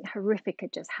something horrific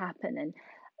had just happened, and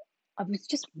I was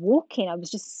just walking. I was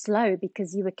just slow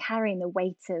because you were carrying the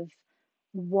weight of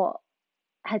what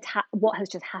what has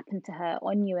just happened to her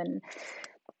on you. And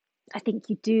I think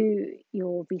you do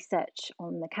your research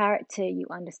on the character, you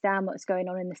understand what's going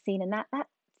on in the scene, and that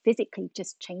physically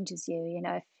just changes you. You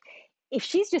know, if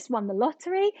she's just won the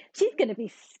lottery, she's going to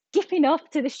be skipping off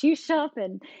to the shoe shop,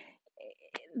 and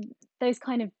those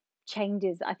kind of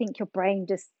changes. I think your brain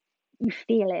just, you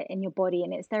feel it in your body,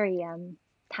 and it's very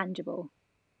tangible.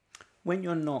 When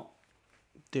you're not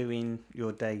doing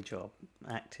your day job,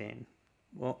 acting,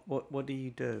 what do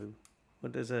you do?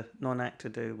 What does a non-actor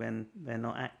do when they're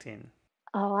not acting?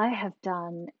 Oh, I have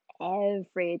done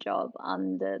every job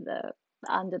under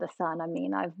the sun. I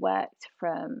mean, I've worked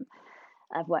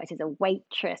as a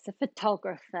waitress, a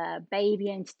photographer, baby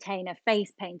entertainer,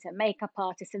 face painter, makeup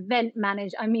artist, event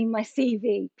manager. I mean, my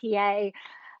CV, PA.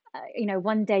 You know,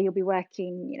 one day you'll be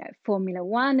working, you know, Formula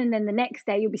One, and then the next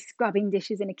day you'll be scrubbing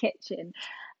dishes in a kitchen.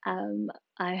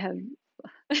 I have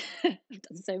I've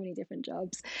done so many different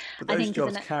jobs. But I those think as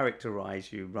jobs an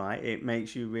characterize you, right? It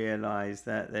makes you realize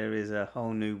that there is a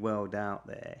whole new world out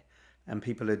there, and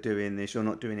people are doing this. You're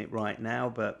not doing it right now,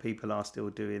 but people are still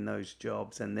doing those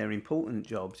jobs, and they're important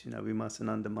jobs. You know, we mustn't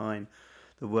undermine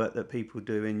the work that people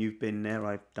do. And you've been there.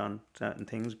 I've done certain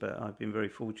things, but I've been very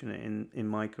fortunate in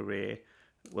my career.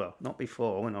 Well, not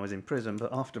before when I was in prison,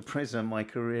 but after prison, my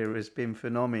career has been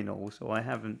phenomenal. So I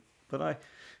haven't, but I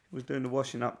was doing the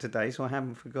washing up today, so I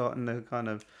haven't forgotten the kind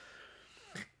of.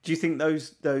 Do you think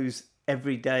those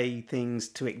everyday things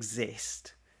to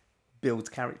exist builds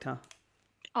character?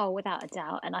 Oh, without a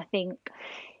doubt. And I think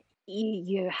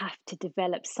you have to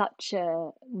develop such a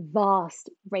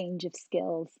vast range of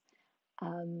skills,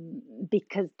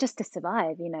 because just to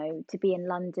survive, you know, to be in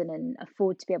London and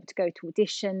afford to be able to go to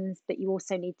auditions, but you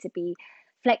also need to be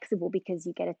flexible because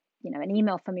you get an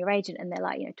email from your agent and they're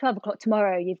like, you know, 12 o'clock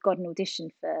tomorrow, you've got an audition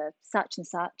for such and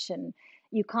such, and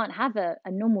you can't have a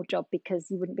normal job because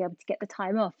you wouldn't be able to get the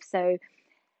time off. So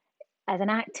as an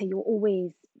actor, you're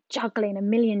always juggling a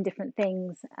million different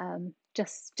things,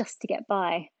 just to get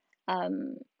by.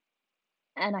 Um,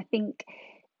 and I think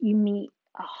you meet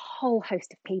a whole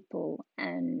host of people,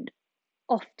 and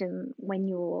often when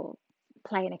you're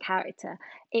playing a character,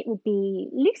 it will be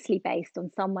loosely based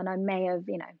on someone I may have,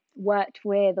 you know, worked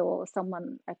with, or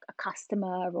someone, a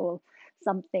customer or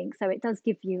something. So it does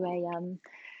give you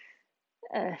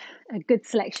a good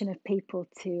selection of people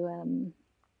to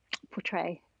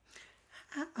portray.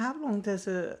 How long does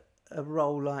a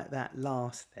role like that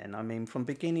last then? I mean, from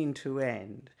beginning to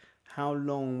end, how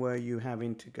long were you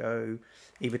having to go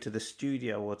either to the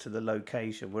studio or to the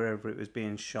location, wherever it was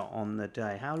being shot on the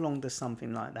day? How long does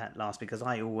something like that last? Because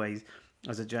I always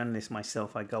as a journalist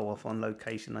myself, I go off on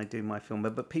location, I do my film,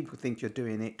 but people think you're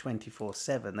doing it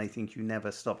 24/7. They think you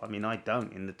never stop. I mean, I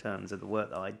don't in the terms of the work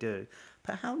that I do.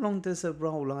 But how long does a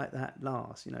role like that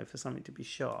last, for something to be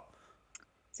shot?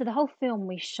 So the whole film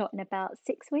we shot in about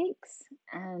 6 weeks,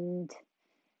 and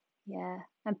yeah,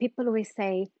 and people always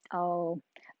say, "Oh,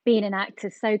 being an actor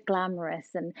is so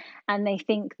glamorous," and they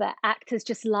think that actors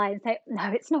just lie and say,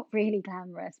 "No, it's not really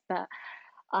glamorous." But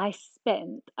I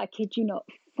spent, I kid you not,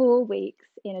 4 weeks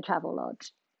in a travel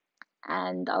lodge,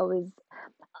 and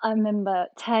I remember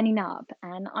turning up,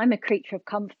 and I'm a creature of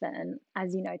comfort, and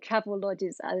as you know, travel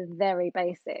lodges are very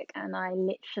basic, and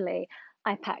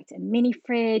I packed a mini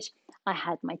fridge, I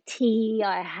had my tea,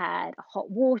 I had a hot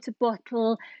water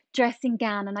bottle, dressing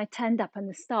gown, and I turned up and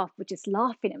the staff were just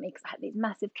laughing at me because I had these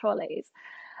massive trolleys.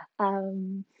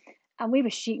 Um, and we were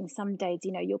shooting some days,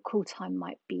 your call time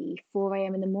might be 4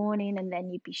 a.m. in the morning, and then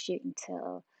you'd be shooting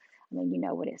till, I mean, you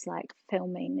know what it's like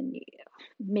filming, and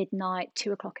midnight,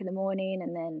 2 o'clock in the morning,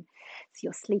 and then so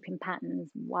your sleeping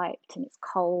pattern's wiped and it's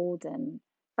cold,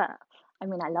 but I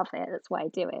mean, I love it. That's why I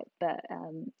do it. But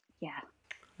yeah.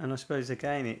 And I suppose,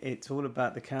 again, it's all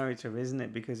about the character, isn't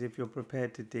it? Because if you're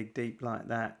prepared to dig deep like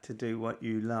that to do what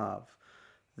you love,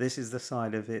 this is the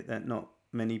side of it that not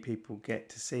many people get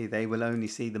to see. They will only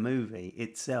see the movie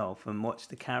itself and watch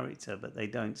the character, but they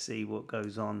don't see what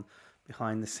goes on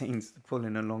behind the scenes,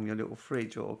 pulling along your little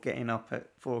fridge or getting up at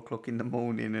 4 o'clock in the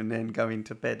morning and then going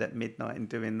to bed at midnight and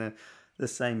doing the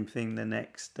same thing the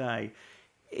next day.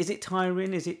 Is it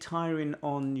tiring? Is it tiring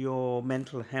on your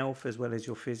mental health as well as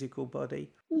your physical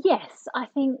body? Yes, I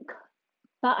think,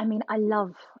 but I mean, I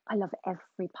love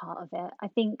every part of it. I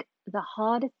think the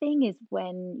harder thing is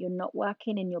when you're not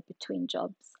working and you're between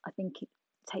jobs. I think it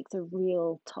takes a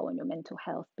real toll on your mental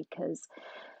health because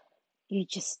you're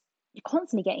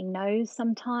constantly getting no's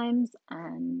sometimes,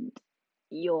 and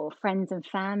your friends and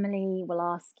family will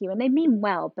ask you, and they mean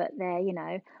well, but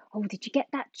they're, "Oh, did you get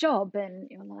that job?" And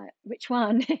you're like, "Which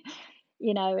one?"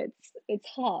 It's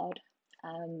hard.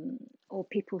 Or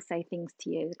people say things to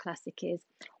you. The classic is,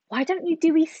 "Why don't you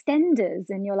do EastEnders?"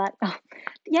 And you're like, "Oh,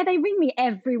 yeah, they ring me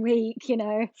every week."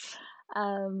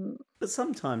 Um, But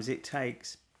sometimes it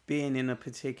takes being in a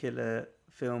particular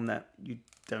film that you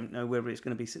don't know whether it's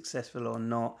going to be successful or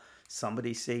not.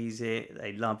 Somebody sees it,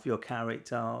 they love your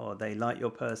character or they like your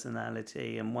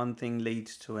personality, and one thing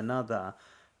leads to another.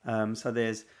 So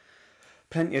there's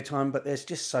plenty of time, but there's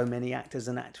just so many actors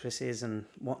and actresses and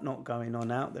whatnot going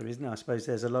on out there, isn't there? I suppose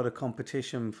there's a lot of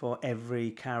competition for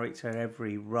every character,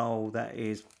 every role that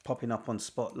is popping up on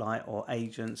Spotlight or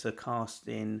agents are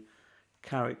casting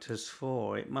characters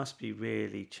for. It must be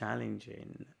really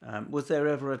challenging. Was there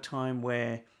ever a time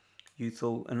where you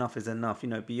thought enough is enough,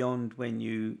 beyond when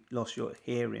you lost your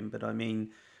hearing, but I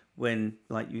mean when,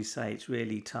 like you say, it's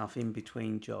really tough in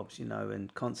between jobs,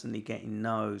 and constantly getting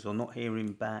no's or not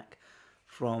hearing back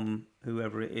from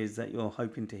whoever it is that you're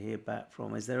hoping to hear back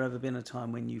from? Has there ever been a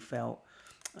time when you felt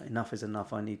enough is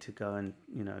enough, I need to go and,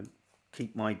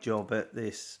 keep my job at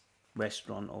this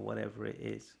restaurant or whatever it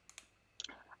is?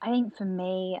 I think for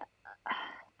me,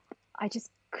 I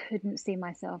just couldn't see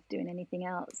myself doing anything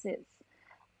else.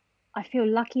 I feel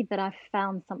lucky that I've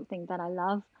found something that I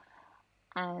love,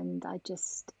 and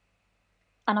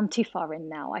and I'm too far in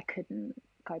now. I couldn't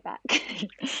go back.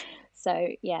 So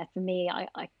yeah, for me,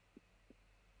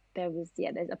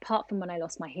 there's apart from when I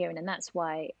lost my hearing, and that's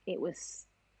why it was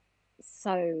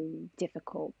so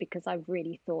difficult because I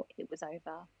really thought it was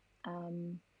over.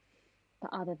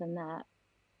 But other than that,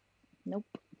 nope.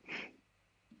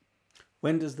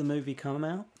 When does the movie come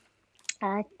out?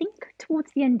 I think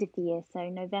towards the end of the year, so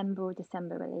November or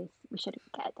December release. We should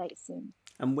get a date soon.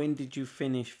 And when did you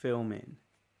finish filming?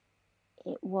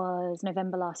 It was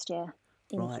November last year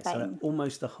in Right, Spain. so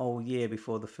almost a whole year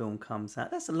before the film comes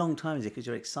out. That's a long time, is it? Because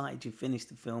you're excited, you finish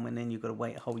the film, and then you've got to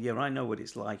wait a whole year. I know what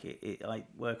it's like. I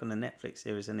work on a Netflix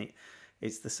series, and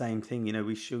it's the same thing.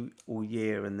 We shoot all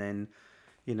year, and then,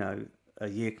 a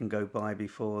year can go by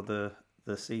before the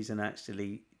season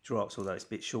actually drops, although it's a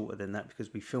bit shorter than that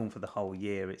because we film for the whole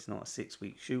year. It's not a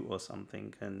 6-week shoot or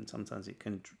something, and sometimes it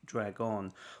can drag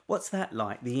on. What's that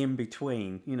like, the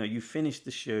in-between? You finish the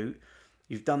shoot,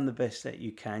 you've done the best that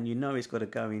you can, it's got to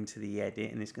go into the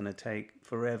edit, and it's going to take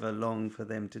forever long for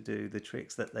them to do the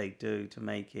tricks that they do to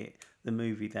make it the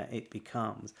movie that it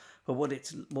becomes. But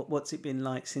what's it been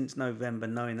like since November,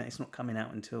 knowing that it's not coming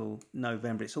out until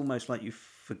November? It's almost like you've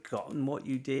forgotten what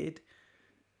you did.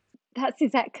 That's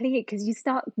exactly it, because you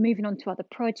start moving on to other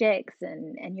projects,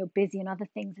 and you're busy on other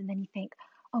things, and then you think,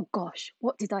 oh gosh,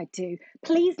 what did I do?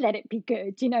 Please let it be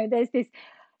good. There's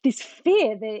this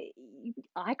fear that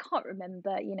I can't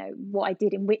remember, what I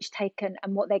did in which take and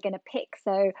what they're going to pick.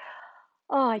 So,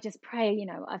 oh, I just pray,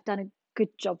 I've done a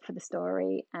good job for the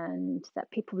story and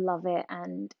that people love it,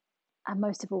 and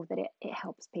most of all that it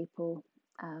helps people.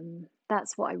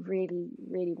 That's what I really,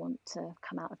 really want to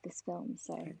come out of this film.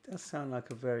 So it does sound like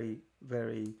a very,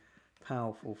 very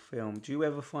powerful film. Do you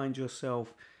ever find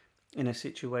yourself in a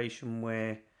situation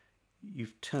where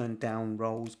you've turned down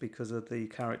roles because of the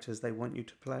characters they want you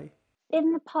to play?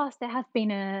 in the past, there have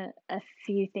been a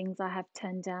few things I have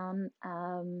turned down.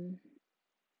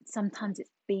 Sometimes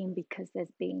it's been because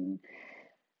there's been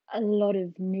a lot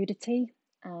of nudity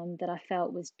that I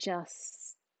felt was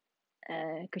just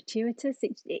gratuitous.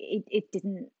 It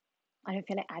didn't, I don't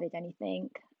feel it added anything,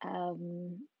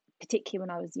 particularly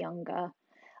when I was younger.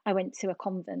 I went to a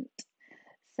convent,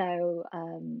 so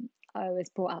I was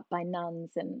brought up by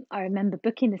nuns, and I remember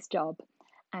booking this job,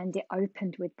 and it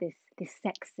opened with this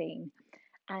sex scene,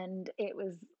 and it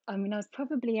was, I mean, I was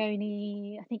probably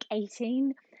only, I think,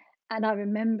 18, and I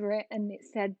remember it, and it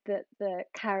said that the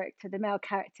male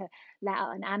character, let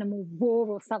out an animal roar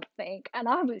or something, and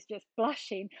I was just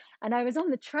blushing. And I was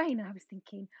on the train, and I was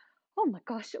thinking, oh my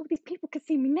gosh, all these people could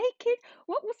see me naked.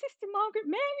 What will Sister Margaret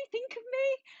Mary think of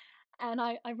me? And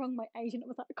I rang my agent. I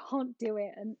was like, I can't do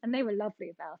it, and they were lovely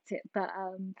about it. But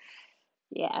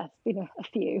yeah, it's been a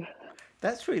few.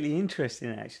 That's really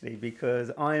interesting, actually,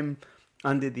 because I'm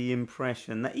under the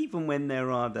impression that even when there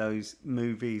are those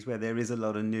movies where there is a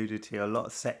lot of nudity, a lot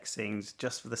of sex scenes,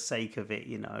 just for the sake of it,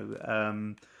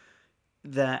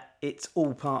 that it's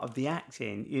all part of the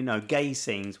acting. Gay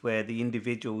scenes where the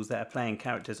individuals that are playing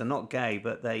characters are not gay,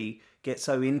 but they get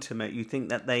so intimate, you think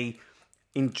that they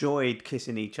enjoyed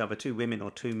kissing each other, two women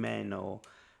or two men,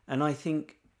 and I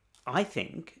think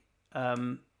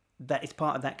that it's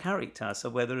part of that character. So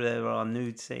whether there are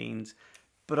nude scenes,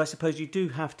 but I suppose you do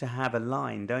have to have a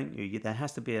line, don't you? There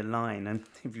has to be a line, and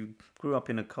if you grew up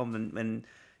in a convent, then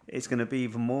it's going to be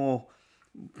even more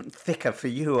thicker for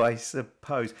you, I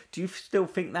suppose. Do you still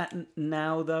think that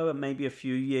now, though, and maybe a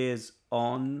few years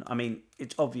on? I mean,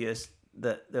 it's obvious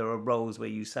that there are roles where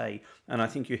you say, and I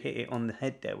think you hit it on the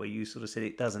head there, where you sort of said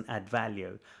it doesn't add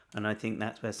value, and I think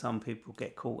that's where some people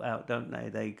get caught out, don't they?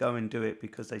 They go and do it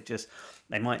because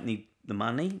they might need the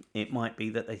money. It might be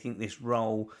that they think this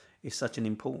role is such an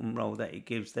important role that it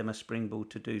gives them a springboard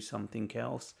to do something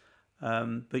else.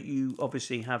 But you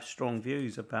obviously have strong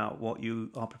views about what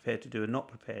you are prepared to do and not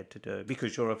prepared to do,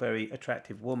 because you're a very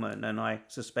attractive woman, and I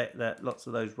suspect that lots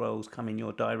of those roles come in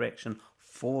your direction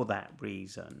for that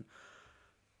reason.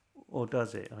 Or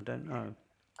does it? I don't know.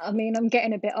 I mean, I'm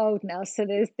getting a bit old now, so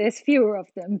there's fewer of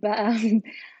them. But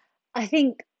I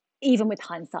think even with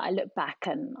hindsight, I look back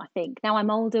and I think now I'm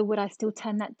older, would I still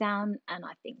turn that down? And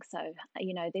I think so.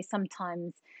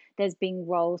 There's been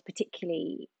roles,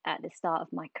 particularly at the start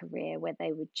of my career, where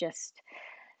it was just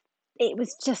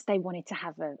they wanted to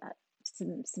have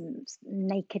some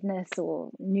nakedness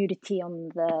or nudity on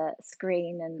the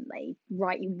screen, and they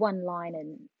write you one line,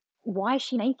 and why is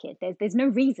she naked? There's no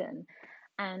reason.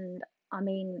 And I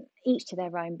mean, each to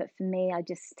their own. But for me, I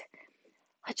just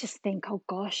think, oh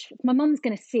gosh, if my mum's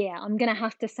going to see it, I'm going to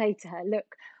have to say to her,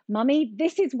 look, mummy,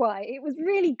 this is why it was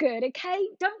really good. Okay,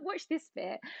 don't watch this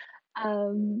bit.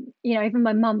 Even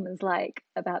my mum was like,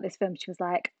 about this film, she was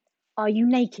like, are you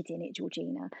naked in it,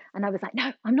 Georgina? And I was like,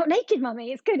 no, I'm not naked,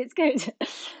 mummy. It's good. It's good.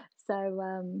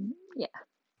 So, yeah.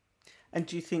 And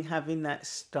do you think having that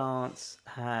stance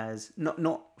has,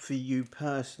 not for you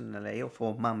personally or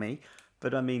for mummy,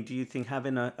 but I mean, do you think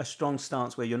having a strong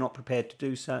stance where you're not prepared to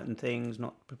do certain things,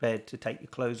 not prepared to take your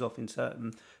clothes off in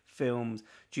certain films,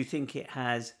 do you think it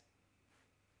has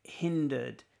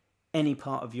hindered any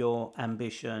part of your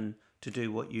ambition to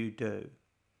do what you do?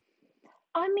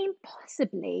 I mean,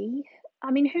 possibly.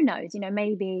 I mean, who knows?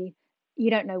 Maybe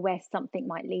you don't know where something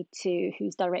might lead to.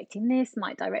 Who's directing this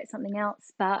might direct something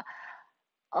else. But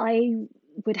I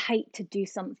would hate to do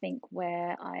something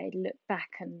where I look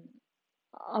back and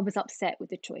I was upset with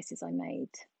the choices I made.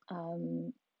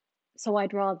 So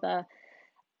I'd rather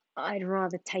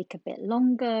take a bit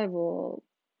longer, or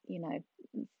you know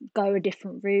go a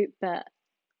different route, but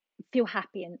feel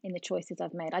happy in the choices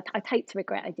I've made. I'd hate to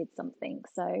regret I did something.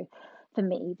 So for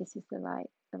me, this is the right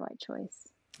choice.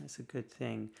 That's a good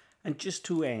thing. And just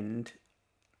to end,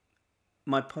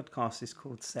 my podcast is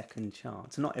called Second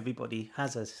Chance. Not everybody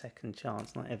has a second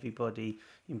chance. Not everybody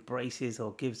embraces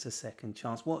or gives a second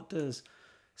chance. What does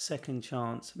second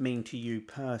chance mean to you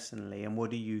personally, and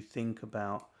what do you think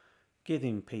about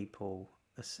giving people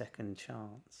a second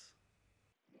chance?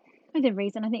 Within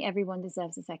reason, I think everyone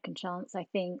deserves a second chance. I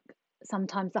think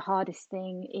sometimes the hardest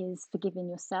thing is forgiving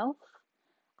yourself,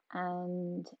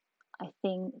 and I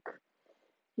think,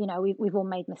 you know, we've all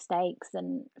made mistakes.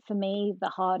 And for me, the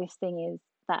hardest thing is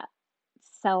that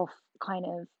self kind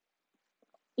of,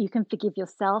 you can forgive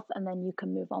yourself and then you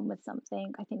can move on with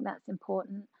something. I think that's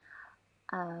important.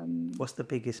 What's the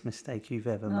biggest mistake you've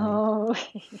ever made? Oh,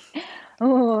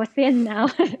 oh, thin now.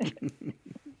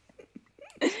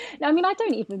 No, I mean, I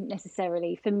don't even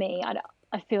necessarily, for me,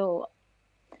 I feel,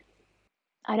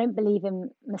 I don't believe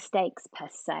in mistakes per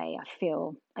se. I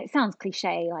feel, it sounds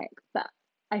cliche, like, but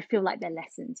I feel like they're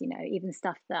lessons, you know, even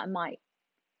stuff that I might,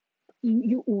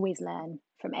 you always learn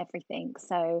from everything.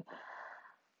 So,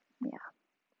 yeah.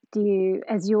 Do you,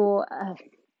 as your,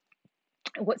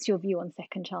 what's your view on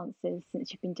second chances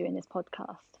since you've been doing this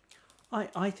podcast?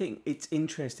 I think it's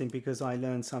interesting because I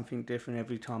learn something different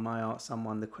every time I ask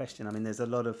someone the question. I mean, there's a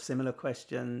lot of similar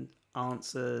question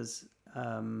answers.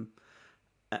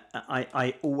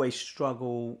 I always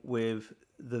struggle with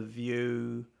the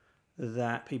view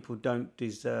that people don't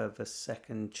deserve a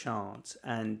second chance,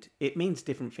 and it means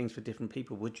different things for different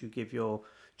people. Would you give your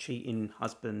cheating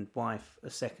husband, wife a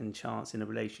second chance in a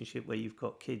relationship where you've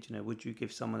got kids? You know, would you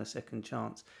give someone a second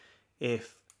chance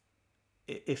if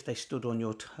they stood on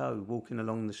your toe walking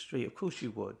along the street? Of course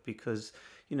you would, because,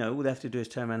 you know, all they have to do is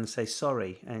turn around and say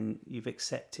sorry, and you've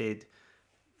accepted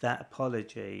that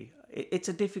apology. It's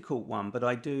a difficult one, but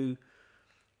I do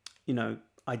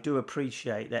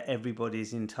appreciate that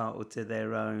everybody's entitled to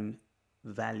their own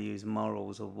values,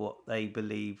 morals, of what they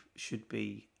believe should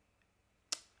be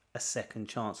a second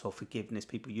chance or forgiveness.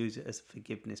 People use it as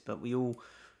forgiveness, but we all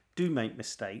do make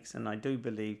mistakes, and I do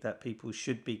believe that people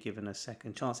should be given a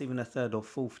second chance, even a third or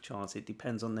fourth chance. It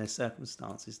depends on their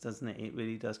circumstances, doesn't it? It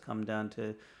really does come down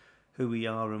to who we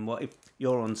are and what. If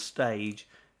you're on stage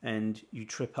and you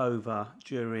trip over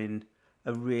during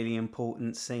a really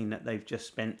important scene that they've just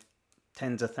spent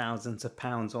tens of thousands of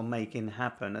pounds on making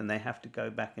happen, and they have to go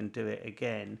back and do it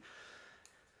again,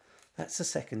 that's a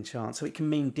second chance. So it can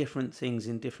mean different things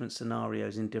in different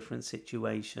scenarios, in different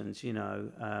situations. You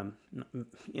know,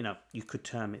 you could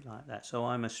term it like that. So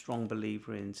I'm a strong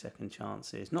believer in second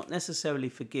chances, not necessarily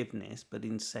forgiveness, but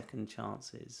in second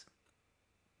chances.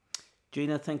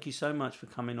 Gina, thank you so much for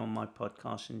coming on my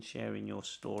podcast and sharing your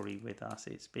story with us.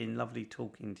 It's been lovely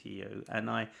talking to you, and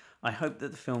I hope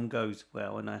that the film goes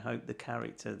well, and I hope the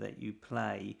character that you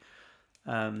play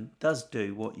does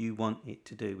do what you want it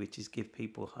to do, which is give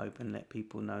people hope and let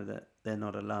people know that they're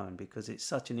not alone, because it's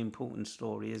such an important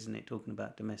story, isn't it? Talking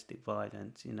about domestic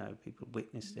violence, you know, people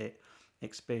witnessed it,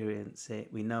 experience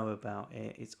it, we know about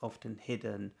it. It's often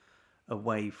hidden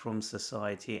away from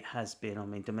society. It has been. I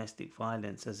mean, domestic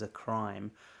violence as a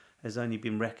crime has only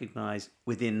been recognised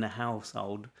within the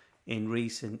household in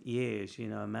recent years. You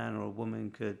know, a man or a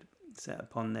woman could set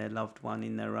upon their loved one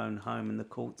in their own home, and the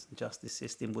courts and justice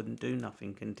system wouldn't do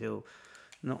nothing until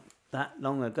not that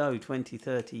long ago, 20,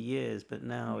 30 years. But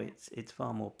now it's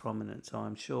far more prominent. So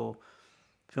I'm sure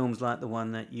films like the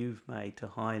one that you've made to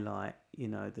highlight, you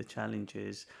know, the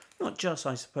challenges, not just,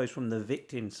 I suppose, from the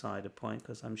victim side of point,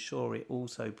 because I'm sure it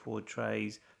also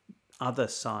portrays other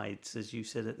sides, as you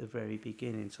said at the very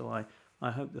beginning. So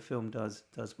I hope the film does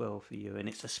well for you, and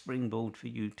it's a springboard for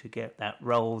you to get that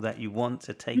role that you want,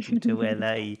 to take you to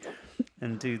LA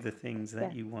and do the things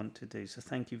that you want to do. So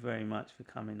thank you very much for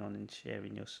coming on and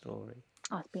sharing your story.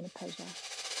 Oh, it's been a pleasure.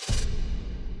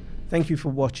 Thank you for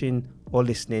watching or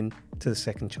listening to the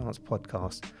Second Chance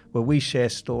podcast, where we share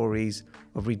stories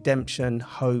of redemption,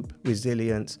 hope,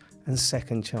 resilience, and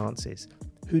second chances.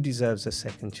 Who deserves a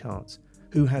second chance?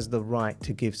 Who has the right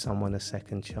to give someone a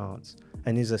second chance?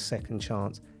 And is a second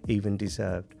chance even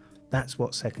deserved? That's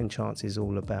what Second Chance is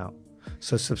all about.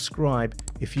 So subscribe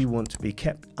if you want to be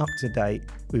kept up to date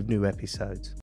with new episodes.